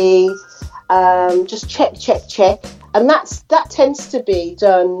consistency, just check. And that tends to be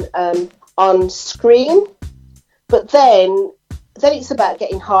done on screen. But then it's about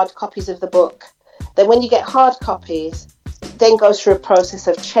getting hard copies of the book. Then when you get hard copies, it then goes through a process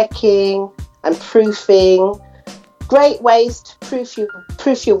of checking and proofing. Great ways to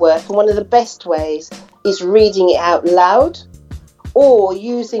proof your work, and one of the best ways is reading it out loud, or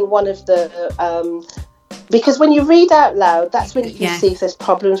using one of the because when you read out loud, that's when you can see if there's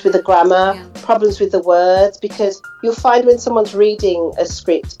problems with the grammar, problems with the words, because you'll find when someone's reading a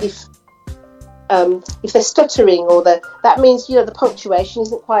script, if they're stuttering or that means the punctuation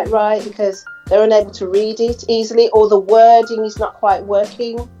isn't quite right because they're unable to read it easily, or the wording is not quite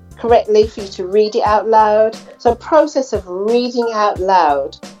working correctly for you to read it out loud. So a process of reading out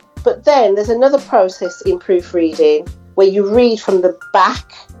loud But then there's another process in proofreading where you read from the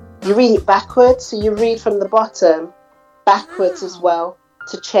back. You read it backwards, so you read from the bottom backwards as well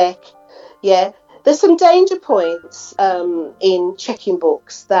to check. Yeah, there's some danger points in checking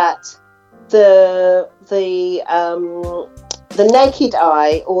books that the naked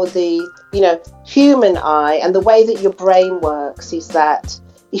eye, or the human eye, and the way that your brain works is that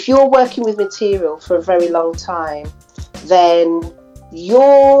if you're working with material for a very long time, then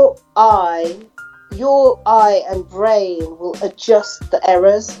your eye and brain will adjust the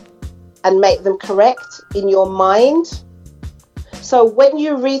errors and make them correct in your mind. So when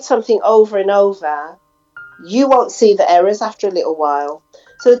you read something over and over, you won't see the errors after a little while.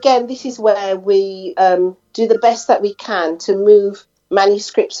 So again, this is where we do the best that we can to move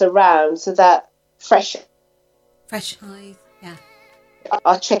manuscripts around so that fresh eyes, yeah,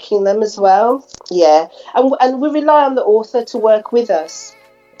 are checking them as well. Yeah, and we rely on the author to work with us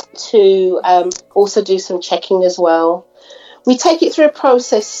to also do some checking as well. We take it through a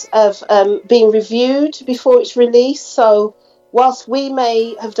process of being reviewed before it's released. So whilst we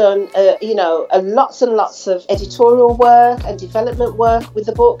may have done, lots and lots of editorial work and development work with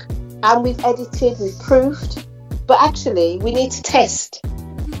the book, and we've edited, we've proofed, but actually we need to test.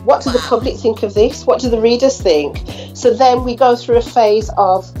 What do the public think of this? What do the readers think? So then we go through a phase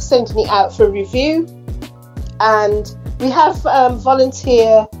of sending it out for review, and we have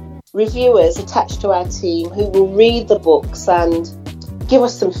volunteer reviewers attached to our team who will read the books and give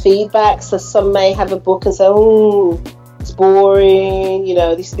us some feedback. So some may have a book and say, oh, it's boring,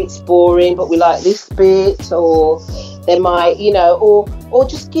 this bit's boring, but we like this bit, or they might, or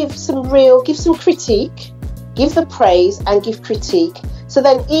just give some critique, give the praise and give critique. So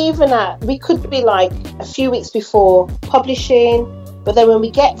then we could be like a few weeks before publishing, but then when we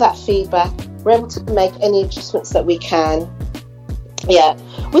get that feedback, we're able to make any adjustments that we can. Yeah,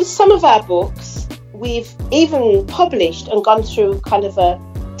 with some of our books, we've even published and gone through kind of a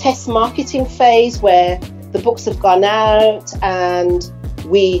test marketing phase where the books have gone out and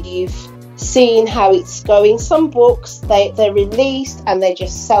we've seen how it's going. Some books, they're released and they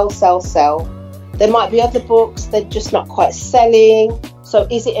just sell. There might be other books, they're just not quite selling. So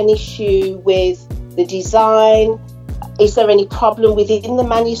is it an issue with the design? Is there any problem within the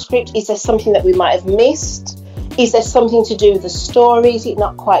manuscript? Is there something that we might have missed? Is there something to do with the story? Is it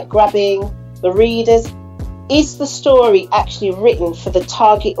not quite grabbing the readers? Is the story actually written for the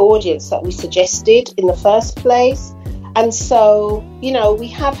target audience that we suggested in the first place? And so, we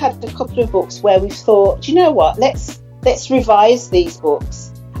have had a couple of books where we've thought, do you know what, let's revise these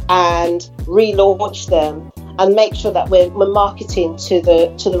books and relaunch them and make sure that we're marketing to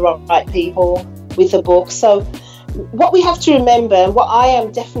the right people with the book. So what we have to remember, and what I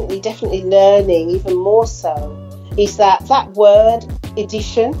am definitely learning even more so, is that word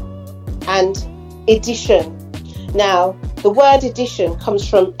edition and edition. Now, the word edition comes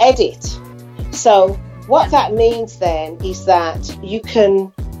from edit. So what that means then is that you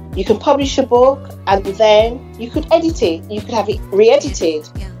can publish a book and then you could edit it. You could have it re-edited,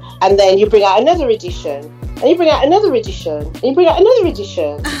 and then you bring out another edition, and you bring out another edition, and you bring out another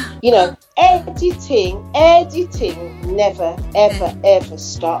edition. Editing never, ever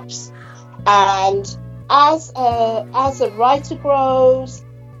stops. And as a writer grows,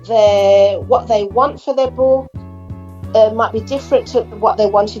 what they want for their book might be different to what they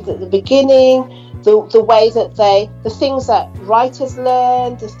wanted at the beginning. The way that the things that writers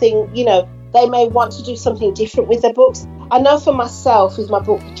learn, they may want to do something different with their books. I know for myself, with my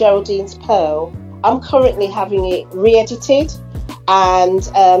book Geraldine's Pearl, I'm currently having it re-edited, and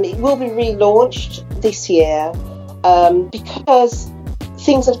it will be relaunched this year because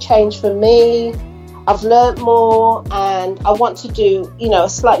things have changed for me. I've learnt more, and I want to do, a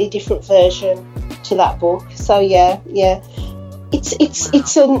slightly different version to that book. So yeah,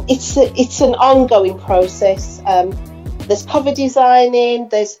 it's an ongoing process. There's cover designing.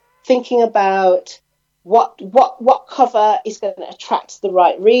 There's thinking about what cover is going to attract the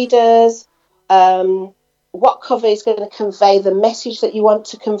right readers. What cover is going to convey the message that you want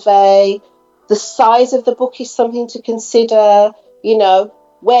to convey. The size of the book is something to consider.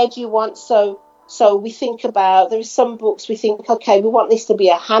 Where do you want So we think about, there are some books we think, okay, we want this to be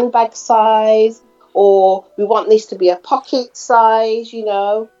a handbag size, or we want this to be a pocket size,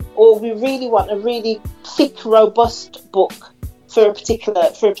 or we really want a really thick, robust book for a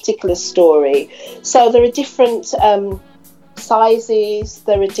particular story. So there are different sizes,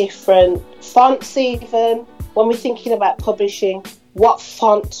 there are different fonts even. When we're thinking about publishing, what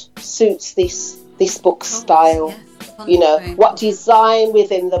font suits this book style? What design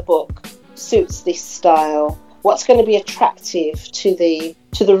within the book suits this style? What's going to be attractive to the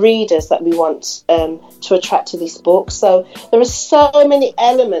to the readers that we want to attract to this book. So there are so many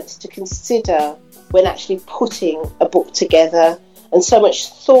elements to consider when actually putting a book together, and so much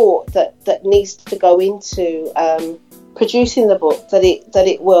thought that needs to go into producing the book, that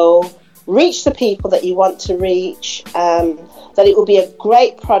it will reach the people that you want to reach, that it will be a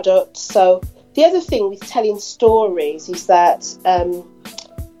great product. So the other thing with telling stories is that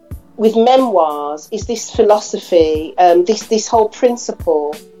with memoirs is this philosophy, this whole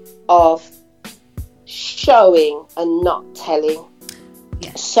principle of showing and not telling.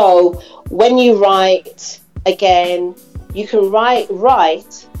 Yeah. So when you write, again, you can write,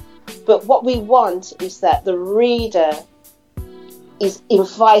 but what we want is that the reader is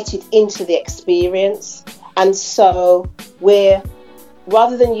invited into the experience. And so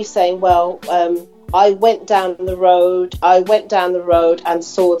rather than you saying, well, I went down the road and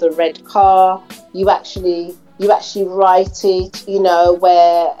saw the red car, you actually write it,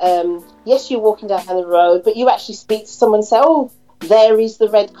 where yes, you're walking down the road, but you actually speak to someone and say, oh, there is the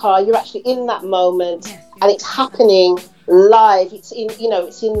red car. You're actually in that moment, yes, and it's happening live. It's in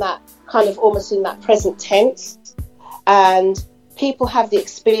that kind of almost in that present tense, and people have the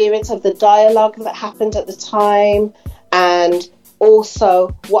experience of the dialogue that happened at the time, and also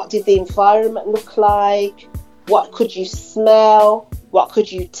what did the environment look like, what could you smell, what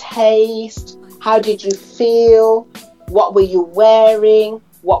could you taste, how did you feel, what were you wearing,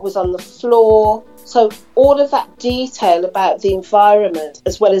 what was on the floor. So all of that detail about the environment,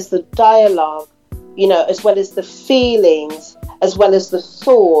 as well as the dialogue, as well as the feelings, as well as the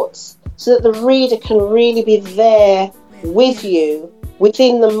thoughts, so that the reader can really be there with you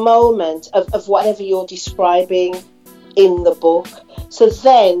within the moment of whatever you're describing in the book. So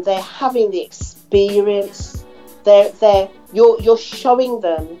then they're having the experience. You're showing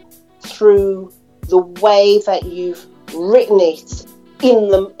them through the way that you've written it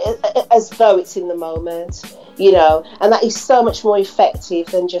as though it's in the moment, and that is so much more effective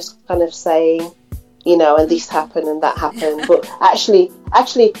than just kind of saying, and this happened and that happened, but actually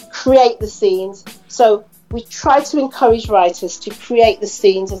create the scenes. So we try to encourage writers to create the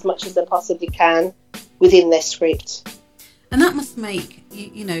scenes as much as they possibly can within their script. And that must make,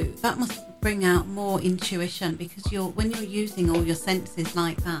 that must bring out more intuition, because when you're using all your senses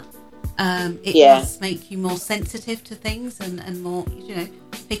like that, it must make you more sensitive to things and more,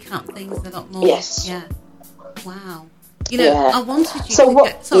 pick up things a lot more. Yes. Yeah. Wow. I wanted you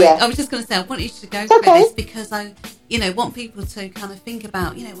I was just going to say, I wanted you to go through this because I, want people to kind of think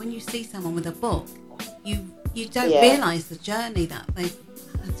about, when you see someone with a book, you don't realise the journey that they've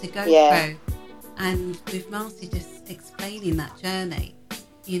had to go through. And with Marcia just explaining that journey,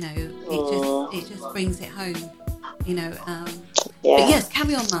 it just brings it home, But yes,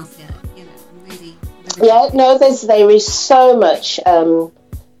 carry on, Marcia. Really. Yeah, no, there is so much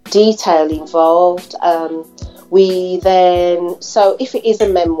detail involved. So if it is a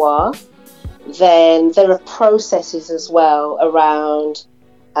memoir, then there are processes as well around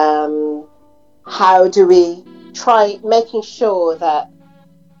how do we try making sure that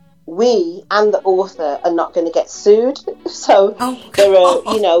we and the author are not going to get sued. So there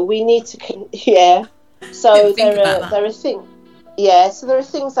are, we need to, So there are things. Yeah, so there are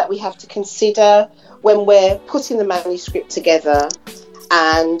things that we have to consider when we're putting the manuscript together,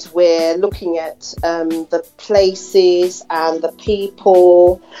 and we're looking at the places and the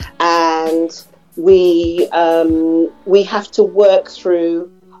people, and we have to work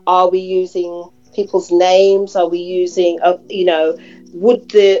through: are we using people's names? Are we using what would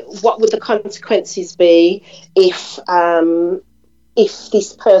the consequences be if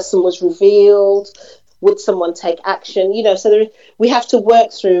this person was revealed? Would someone take action? So we have to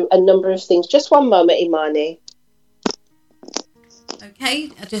work through a number of things. Just one moment, Imani.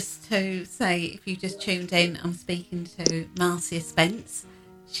 Okay, just to say, if you just tuned in, I'm speaking to Marcia Spence.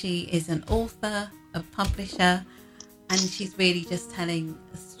 She is an author, a publisher, and she's really just telling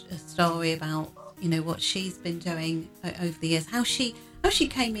a story about, what she's been doing over the years, how she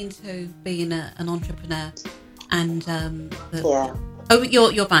came into being an entrepreneur, and Oh,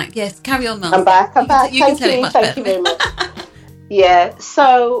 you're back. Yes, carry on, Marcia. I'm back. You can tell it much better. Thank you very much.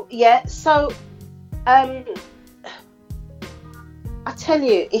 So I tell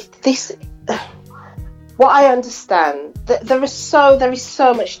you, what I understand, there is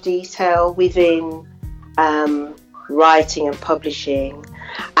so much detail within writing and publishing,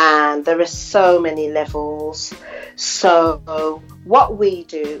 and there are so many levels. So what we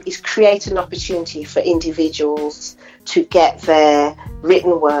do is create an opportunity for individuals to get their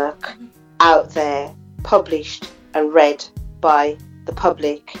written work out there, published and read by the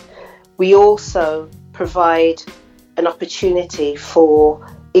public. We also provide an opportunity for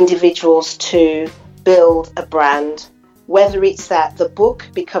individuals to build a brand, whether it's that the book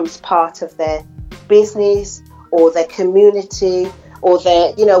becomes part of their business or their community or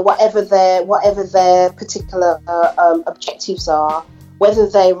their, whatever their particular objectives are, whether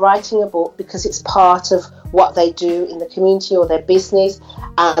they're writing a book because it's part of what they do in the community or their business,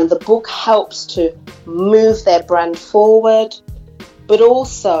 and the book helps to move their brand forward. But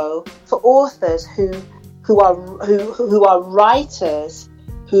also for authors who are writers,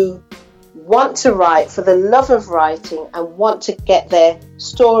 who want to write for the love of writing and want to get their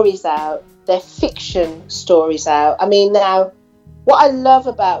stories out, their fiction stories out. I mean, now, what I love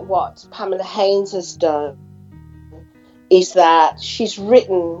about what Pamela Haynes has done is that she's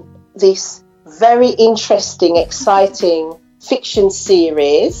written this very interesting, exciting fiction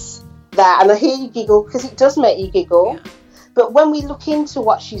series that, and I hear you giggle because it does make you giggle, but when we look into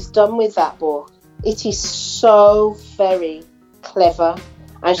what she's done with that book, it is so very clever,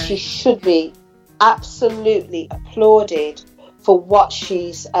 and she should be absolutely applauded for what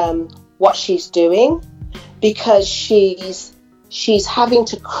she's doing, because she's having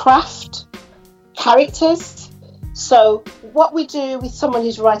to craft characters. So what we do with someone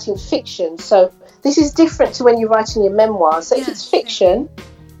who's writing fiction, so this is different to when you're writing your memoir. So if it's fiction,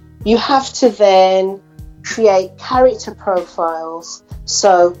 you have to then create character profiles.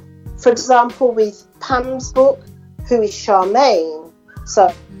 So, for example, with Pam's book, who is Charmaine?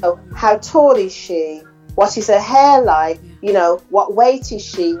 So how tall is she? What is her hair like? What weight is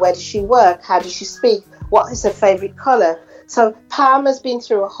she? Where does she work? How does she speak? What is her favourite colour? So Pam has been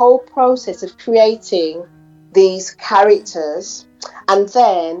through a whole process of creating these characters, and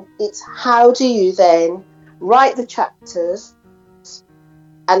then it's how do you then write the chapters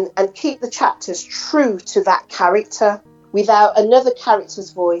and keep the chapters true to that character without another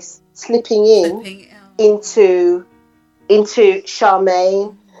character's voice slipping into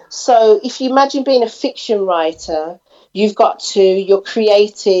Charmaine. So if you imagine being a fiction writer, you're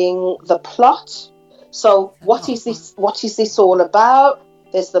creating the plot. So what is this all about?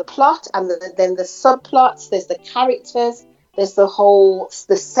 There's the plot, and then the subplots, there's the characters, there's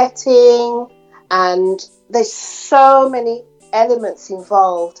the setting, and there's so many elements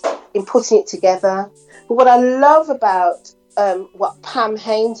involved in putting it together. But what I love about what Pam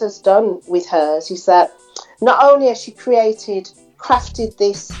Haynes has done with hers is that not only has she crafted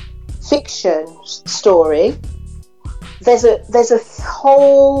this fiction story, there's a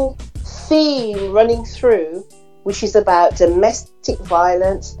whole theme running through, which is about domestic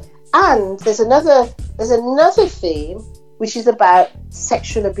violence, and there's another theme which is about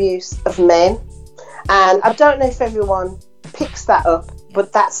sexual abuse of men. And I don't know if everyone picks that up,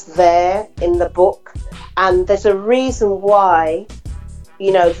 but that's there in the book, and there's a reason why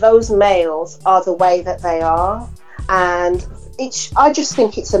those males are the way that they are. And I just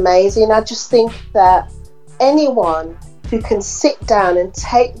think it's amazing. I just think that anyone who can sit down and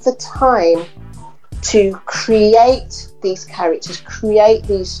take the time to create these characters, create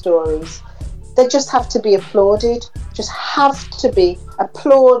these stories, they just have to be applauded,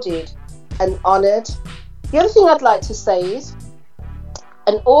 and honoured. The other thing I'd like to say is,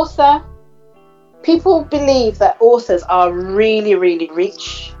 an author, people believe that authors are really, really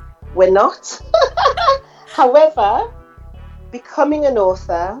rich. We're not. However, becoming an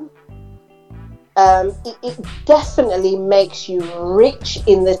author, it definitely makes you rich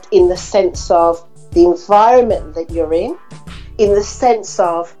in the sense of the environment that you're in the sense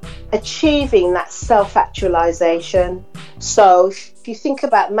of achieving that self-actualization. So if you think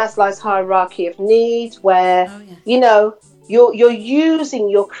about Maslow's hierarchy of needs, where you're using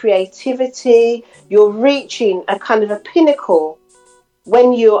your creativity, you're reaching a kind of a pinnacle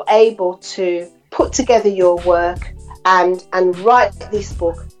when you're able to put together your work and write this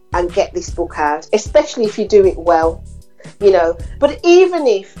book and get this book out, especially if you do it well, But even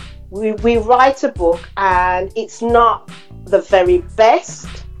if we write a book and it's not the very best,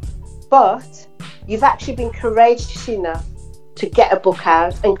 but you've actually been courageous enough to get a book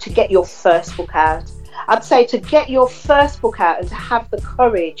out and to get your first book out. I'd say to get your first book out and to have the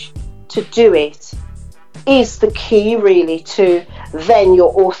courage to do it is the key, really, to then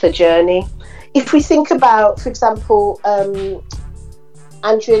your author journey. If we think about, for example,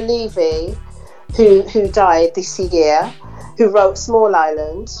 Andrea Levy, who died this year, who wrote Small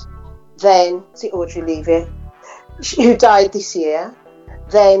Island, then, is it Audrey Levy, who died this year,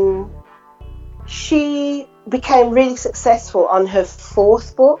 then she became really successful on her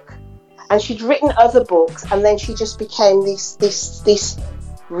fourth book, and she'd written other books, and then she just became this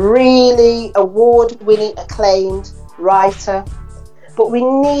really award-winning, acclaimed writer. but we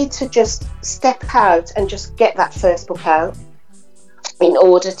need to just step out and just get that first book out in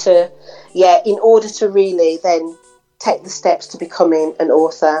order to really then take the steps to becoming an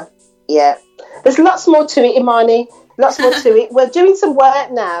author. Yeah, there's lots more to it, Imani. Lots more to it. We're doing some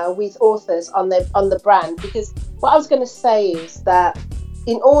work now with authors on the brand, because what I was going to say is that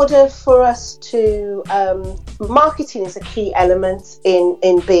in order for us to marketing is a key element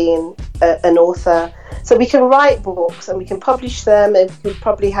in being an author. So we can write books and we can publish them, and we could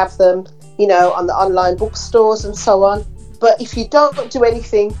probably have them, on the online bookstores and so on. But if you don't do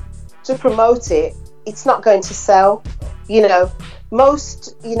anything to promote it, it's not going to sell.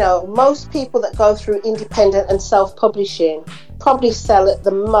 Most people that go through independent and self-publishing probably sell at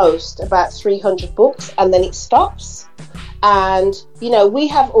the most about 300 books, and then it stops. And we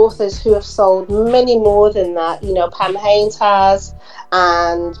have authors who have sold many more than that. Pam Haynes has,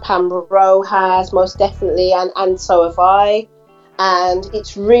 and Pam Rowe has, most definitely, and so have I. And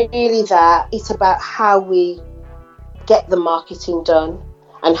it's really that it's about how we get the marketing done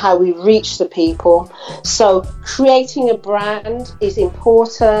and how we reach the people. So creating a brand is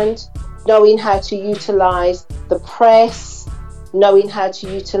important, knowing how to utilize the press, knowing how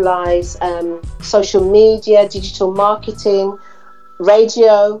to utilize social media, digital marketing,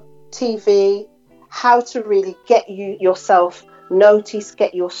 radio, TV, how to really get yourself noticed,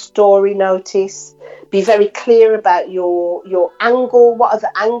 get your story noticed, be very clear about your angle. What are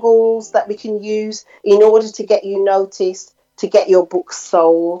the angles that we can use in order to get you noticed, to get your book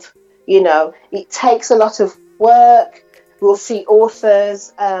sold? It takes a lot of work. We'll see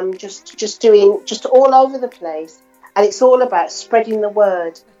authors just all over the place, and it's all about spreading the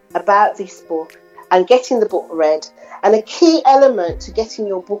word about this book and getting the book read. And a key element to getting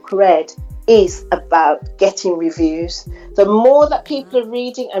your book read is about getting reviews. The more that people are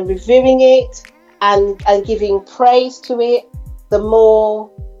reading and reviewing it and giving praise to it, the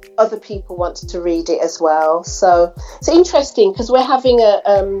more other people want to read it as well. So it's interesting because we're having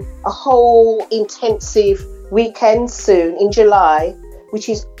a whole intensive weekend soon in July, which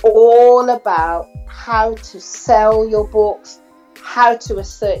is all about how to sell your books, how to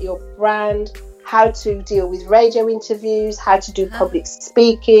assert your brand, how to deal with radio interviews, how to do public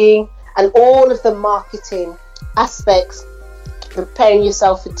speaking, and all of the marketing aspects, preparing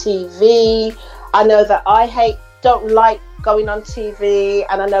yourself for TV. I know that I don't like going on TV,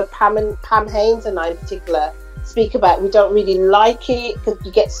 and I know Pam Haynes and I in particular speak about we don't really like it because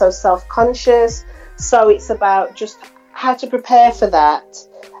you get so self-conscious. So it's about just how to prepare for that.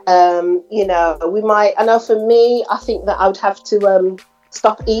 I know for me, I think that I would have to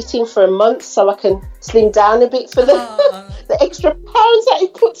stop eating for a month so I can slim down a bit for the extra pounds that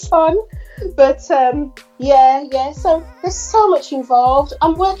it puts on. But so there's so much involved.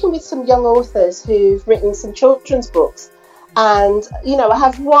 I'm working with some young authors who've written some children's books, and I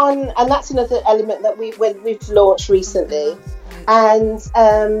have one, and that's another element that we've launched recently. And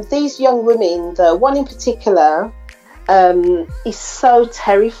these young women, the one in particular, is so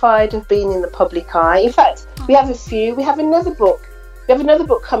terrified of being in the public eye. In fact, we have a few. We have another book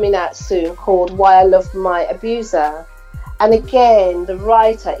coming out soon called Why I Love My Abuser. And again, the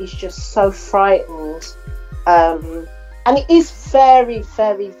writer is just so frightened. And it is very,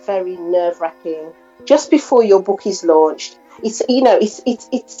 very, very nerve-wracking. Just before your book is launched, it's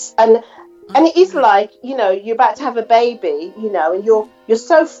and it is like, you're about to have a baby, and you're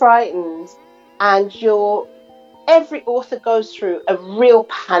so frightened, and every author goes through a real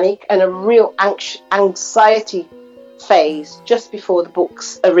panic and a real anxiety phase just before the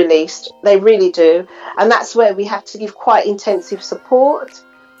books are released. They really do. And that's where we have to give quite intensive support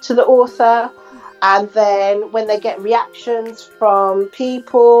to the author. And then when they get reactions from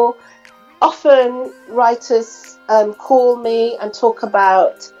people, often writers call me and talk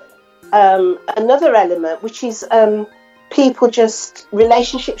about another element, which is people just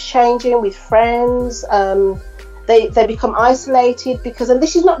relationships changing with friends. They become isolated and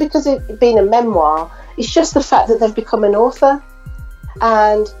this is not because it being a memoir, it's just the fact that they've become an author.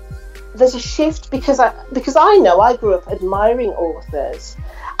 And there's a shift because I know I grew up admiring authors,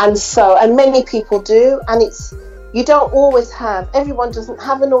 and many people do, and you don't always everyone doesn't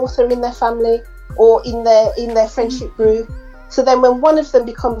have an author in their family or in their friendship group. So then when one of them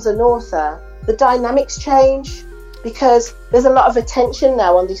becomes an author, the dynamics change because there's a lot of attention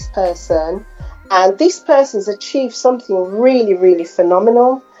now on this person, and this person's achieved something really, really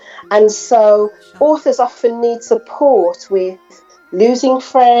phenomenal. And so authors often need support with losing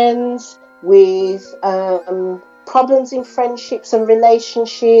friends, with problems in friendships and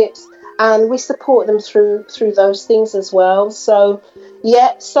relationships, and we support them through those things as well. So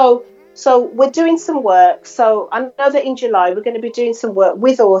So we're doing some work. So I know that in July we're going to be doing some work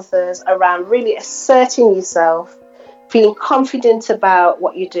with authors around really asserting yourself, feeling confident about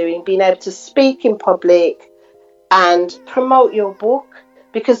what you're doing, being able to speak in public and promote your book,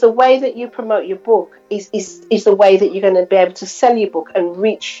 because the way that you promote your book is the way that you're going to be able to sell your book and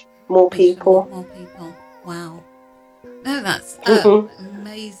reach more people. More people. Wow. No, that's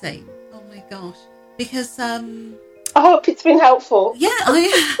amazing. Oh my gosh. Because I hope it's been helpful. Yeah,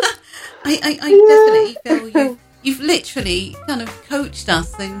 I definitely feel you've literally kind of coached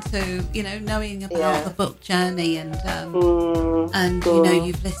us into, knowing about the book journey, and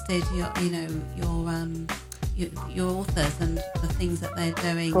you've listed your authors and the things that they're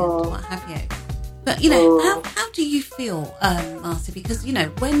doing and what have you. But how do you feel, Marcia? Because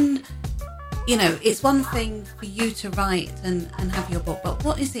when it's one thing for you to write and have your book, but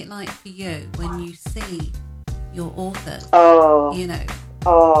what is it like for you when you see your authors?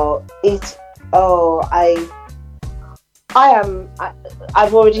 I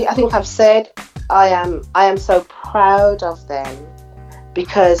am so proud of them,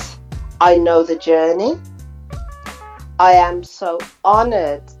 because I know the journey. I am so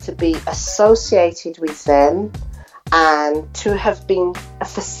honoured to be associated with them and to have been a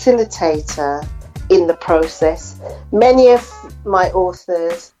facilitator in the process. Many of my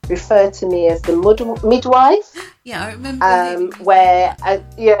authors refer to me as the midwife. Yeah, I remember.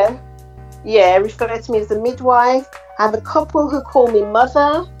 Refer to me as the midwife. I have a couple who call me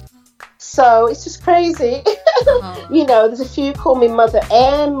mother. So it's just crazy. Oh. There's a few call me Mother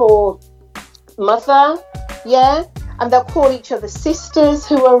M or Mother. Yeah. And they'll call each other sisters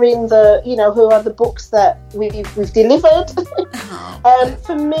who are in the, who are the books that we've delivered. Oh.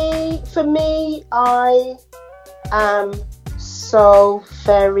 For me, I am so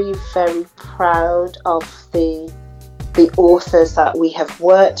very, very proud of the authors that we have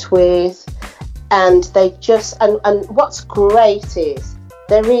worked with, and they just and what's great is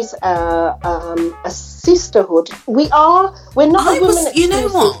there is a sisterhood. We're not a women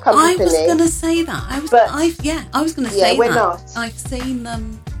exclusive company. I was going to say that. I was going to say we're that. Not. I've seen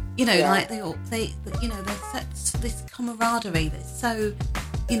them. Like they there's such this camaraderie that's so,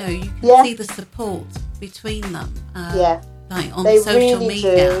 you can see the support between them. Like on they social really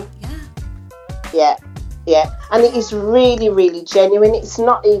media. Do. Yeah. And it is really, really genuine. It's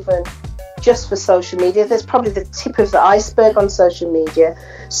not even just for social media. There's probably the tip of the iceberg on social media.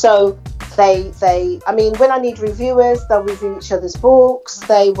 So when I need reviewers, they'll review each other's books.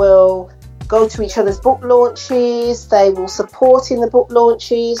 They will go to each other's book launches. They will support in the book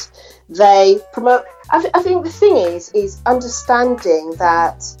launches. They promote. I think the thing is understanding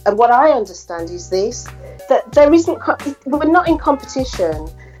that, and what I understand is this, that we're not in competition,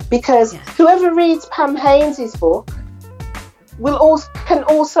 because whoever reads Pam Haynes' book can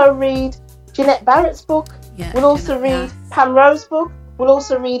also read Jeanette Barrett's book, will also read Pam Rowe's book, will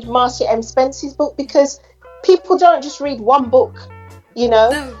also read Marcia M. Spence's book, because people don't just read one book,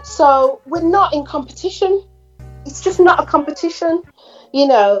 No. So we're not in competition. It's just not a competition,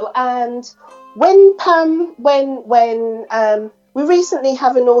 and when we recently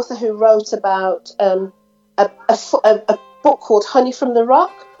have an author who wrote about a book called Honey from the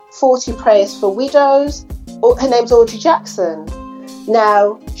Rock, 40 Prayers for Widows. Her name's Audrey Jackson.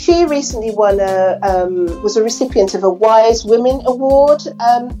 Now, she recently was a recipient of a Wise Women Award,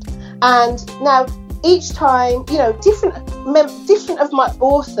 and now each time, different of my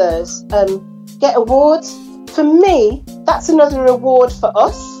authors get awards. For me, that's another award for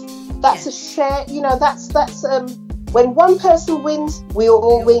us. That's a share. That's when one person wins, we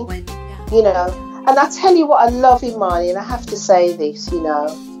all win. And I tell you what I love, Imani, and I have to say this,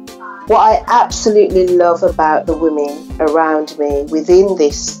 what I absolutely love about the women around me within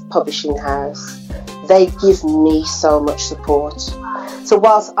this publishing house, they give me so much support. So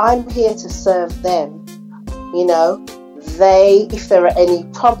whilst I'm here to serve them, if there are any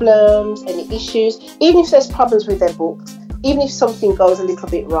problems, any issues, even if there's problems with their books, even if something goes a little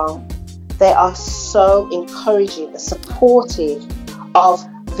bit wrong, they are so encouraging and supportive of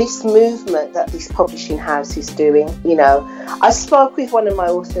this movement that this publishing house is doing. I spoke with one of my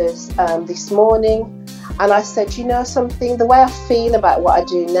authors this morning, and I said, something, the way I feel about what I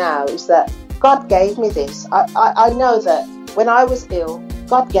do now is that God gave me this. I know that when I was ill,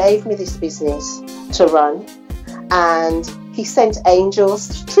 God gave me this business to run, and he sent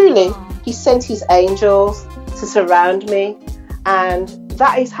angels, truly, he sent his angels to surround me, and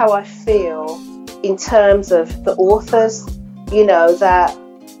that is how I feel in terms of the authors, that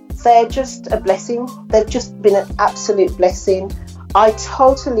they're just a blessing. They've just been an absolute blessing. I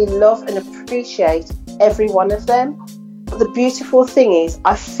totally love and appreciate every one of them. the beautiful thing is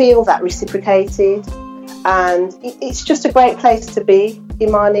I feel that reciprocated, and it's just a great place to be,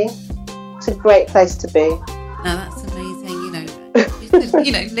 Imani. It's a great place to be. No, that's amazing.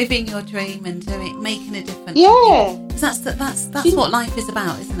 Living your dream and making a difference. Yeah, because that's what life is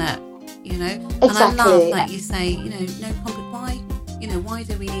about, isn't it? Exactly. And I love that you say, why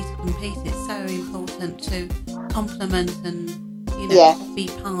do we need to compete? It's so important to compliment and be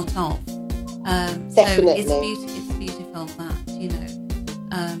part of. Definitely. So it's beautiful that this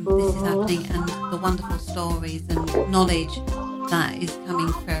is happening, and the wonderful stories and knowledge that is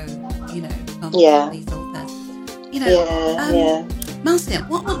coming through, from these authors. Marcia,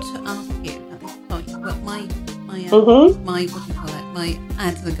 what I want to ask you at this point? Well, my what do you call it? My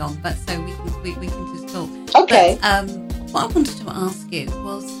ads are gone, but so we can just talk. Okay. But, what I wanted to ask you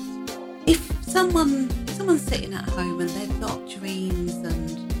was, if someone's sitting at home and they've got dreams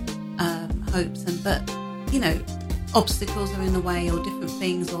and hopes, but obstacles are in the way, or different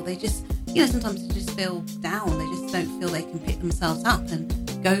things, or they just sometimes they just feel down. They just don't feel they can pick themselves up and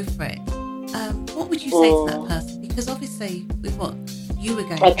go for it. What would you say to that person? Because obviously with what you were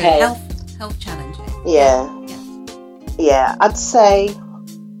going through, health challenges. Yeah, I'd say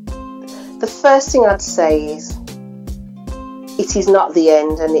the first thing I'd say is it is not the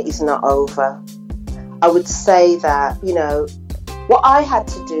end and it is not over. I would say that, what I had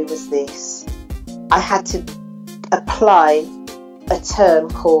to do was this. I had to apply a term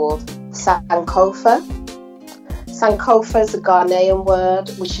called Sankofa. Sankofa is a Ghanaian word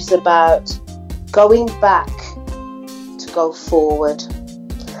which is about going back to go forward.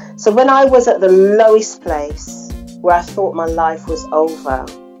 So when I was at the lowest place, where I thought my life was over,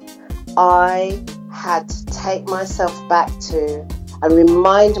 I had to take myself back to and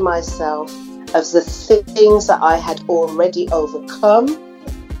remind myself of the things that I had already overcome,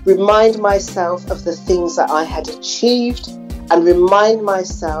 remind myself of the things that I had achieved, and remind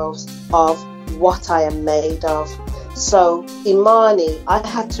myself of what I am made of. So, Imani, I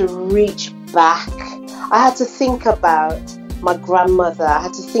had to reach back. I had to think about my grandmother. I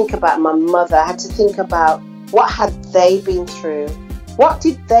had to think about my mother. I had to think about what had they been through. What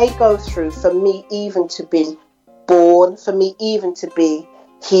did they go through for me even to be born, for me even to be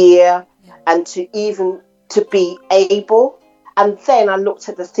here, and to be able. And then I looked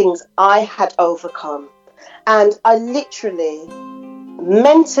at the things I had overcome, and I literally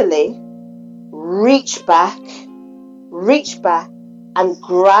mentally reached back and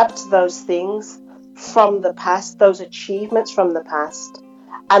grabbed those things from the past, those achievements from the past,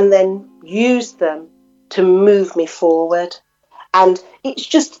 and then used them to move me forward. And it's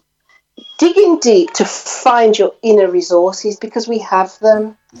just digging deep to find your inner resources, because we have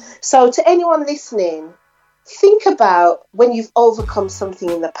them. So to anyone listening, think about when you've overcome something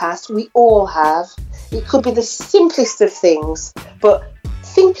in the past. We all have. It could be the simplest of things, but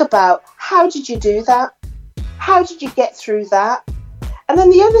think about, how did you do that? How did you get through that? And then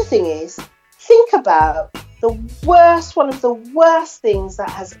the other thing is, think about one of the worst things that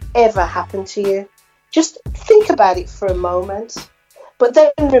has ever happened to you. Just think about it for a moment. But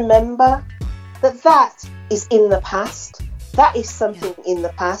then remember that is in the past. That is something in the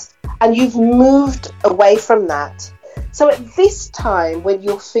past. And you've moved away from that. So at this time, when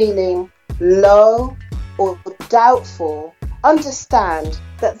you're feeling low or doubtful, understand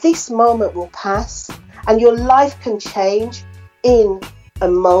that this moment will pass and your life can change in a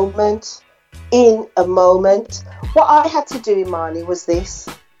moment. What I had to do, Imani, was this.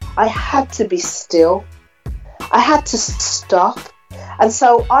 I had to be still. I had to stop. And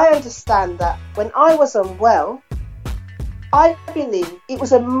so I understand that when I was unwell, I believe it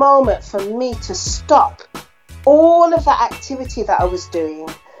was a moment for me to stop all of that activity that I was doing,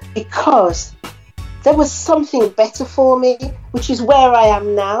 because there was something better for me, which is where I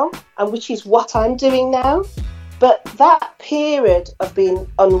am now and which is what I'm doing now. But that period of being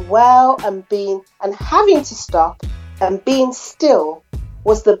unwell and having to stop and being still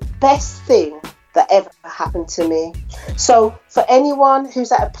was the best thing that ever happened to me. So for anyone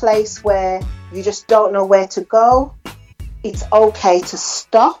who's at a place where you just don't know where to go, it's okay to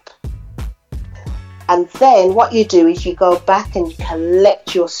stop. And then what you do is you go back and you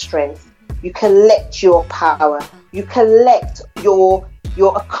collect your strength. You collect your power. You collect your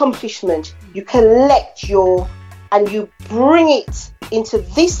accomplishment. You collect and you bring it into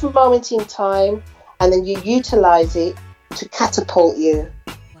this moment in time, and then you utilize it to catapult you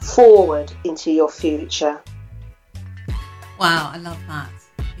forward into your future. Wow, I love that.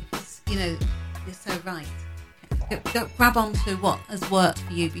 Because, you're so right. Grab onto what has worked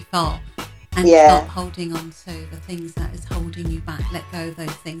for you before, and stop holding on to the things that is holding you back. Let go of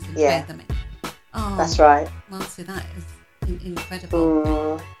those things and trade them in. Oh, that's right. Marcia, that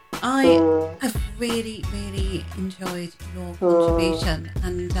incredible. I have really, really enjoyed your contribution,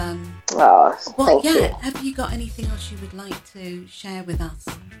 and thank you. Have you got anything else you would like to share with us?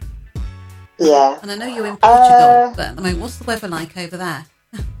 Yeah. And I know you're in Portugal, but at the moment, what's the weather like over there?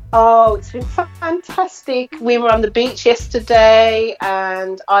 Oh, it's been fantastic. We were on the beach yesterday,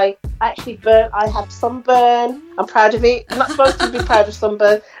 and I have sunburn. I'm proud of it. I'm not supposed to be proud of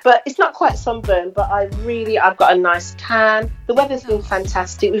sunburn, but it's not quite sunburn, but I've got a nice tan. The weather's been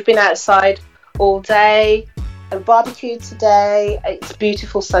fantastic. We've been outside all day and barbecued today. It's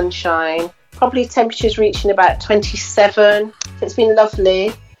beautiful sunshine. Probably temperatures reaching about 27. So it's been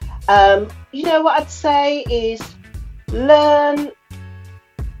lovely. What I'd say is learn.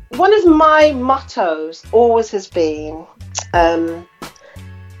 One of my mottos always has been, the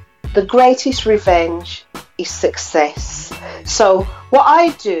greatest revenge is success. So what I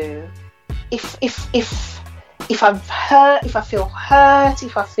do, if I'm hurt, if I feel hurt,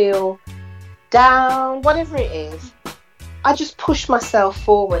 if I feel down, whatever it is, I just push myself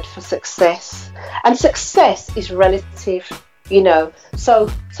forward for success. And success is relative, So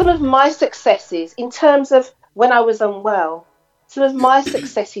some of my successes, in terms of when I was unwell, some of my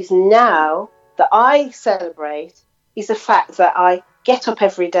successes now that I celebrate is the fact that I get up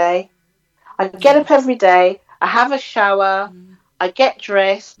every day. I have a shower, I get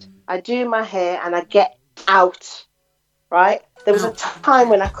dressed, I do my hair, and I get out, right? There was a time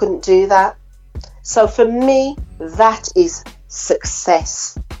when I couldn't do that. So for me, that is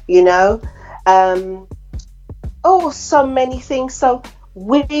success, so many things. So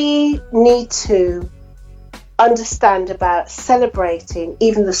we need to understand about celebrating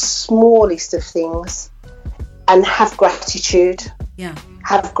even the smallest of things and have gratitude. I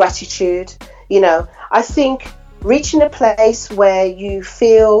think reaching a place where you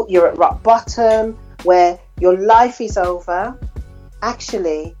feel you're at rock bottom, where your life is over,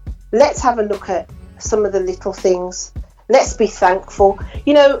 actually, let's have a look at some of the little things. Let's be thankful.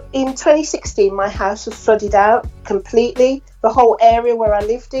 In 2016, my house was flooded out completely, the whole area where I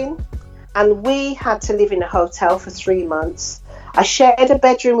lived in. And we had to live in a hotel for 3 months. I shared a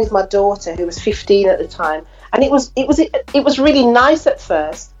bedroom with my daughter, who was 15 at the time, and it was really nice at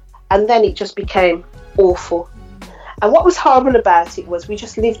first, and then it just became awful. And what was horrible about it was we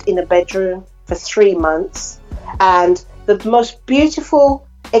just lived in a bedroom for 3 months, and the most beautiful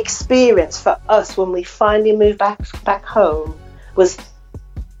experience for us when we finally moved back home was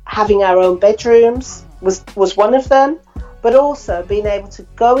having our own bedrooms. Was one of them. But also being able to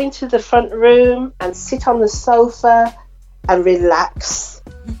go into the front room and sit on the sofa and relax.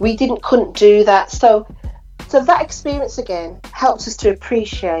 We couldn't do that. So that experience again helps us to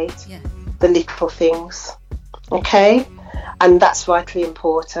appreciate the little things. Okay? And that's vitally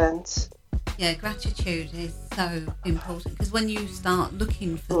important. Yeah, gratitude is so important, because when you start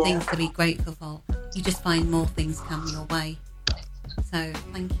looking for things to be grateful for, you just find more things come your way. So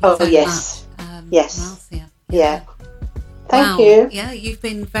thank you so much, Marcia. Yeah. Thank you. Yeah, you've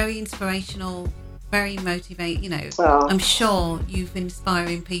been very inspirational, very motivating. I'm sure you've been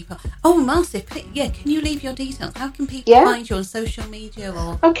inspiring people. Oh, Marcia, can you leave your details? How can people find you on social media?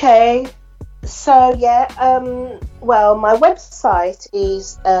 Okay. So, my website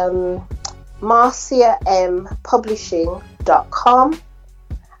is marciampublishing.com,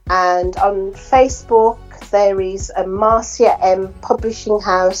 and on Facebook there is a Marcia M Publishing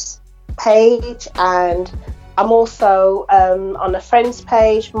House page, and I'm also on a friend's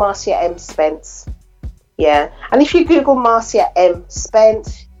page, Marcia M Spence. Yeah, and if you Google Marcia M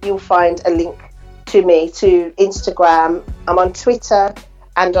Spence, you'll find a link to me to Instagram. I'm on Twitter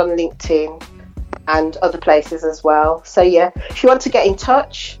and on LinkedIn and other places as well. So if you want to get in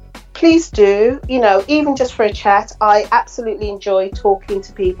touch, please do. Even just for a chat. I absolutely enjoy talking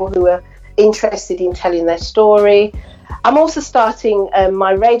to people who are interested in telling their story. I'm also starting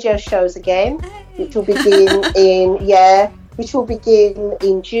my radio shows again, which will begin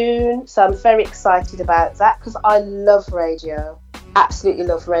in June. So I'm very excited about that, because I love radio, absolutely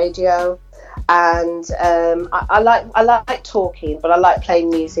love radio, and I like talking, but I like playing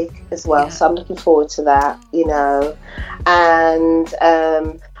music as well. So I'm looking forward to that, and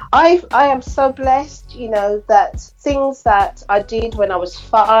I am so blessed, that things that I did when I was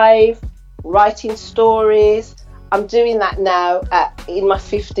 5, writing stories, I'm doing that now in my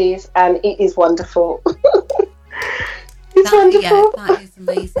 50s, and it is wonderful. Wonderful. Yeah, that is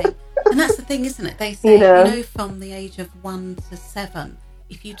amazing. And that's the thing, isn't it? They say, from the age of 1 to 7,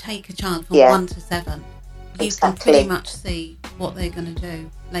 if you take a child from 1 to 7, you can pretty much see what they're going to do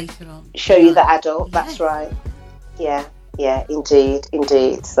later on. Show you the adult, that's right. Yeah. Yeah,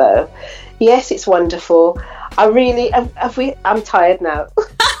 indeed. So, yes, it's wonderful. I really, I'm tired now.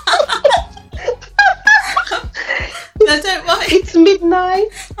 No, don't worry. It's midnight.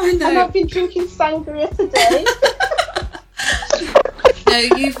 I know. And I've been drinking sangria today. No,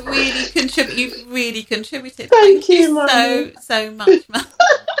 you've really contributed. Thank you, Mummy. so much, Mum.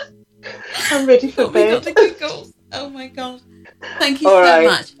 I'm ready for bed. We got the giggles. Oh my God. Thank you so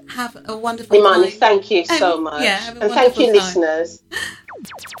much. Have a wonderful Imani, time. thank you so much. Yeah, have a and thank you, time. listeners.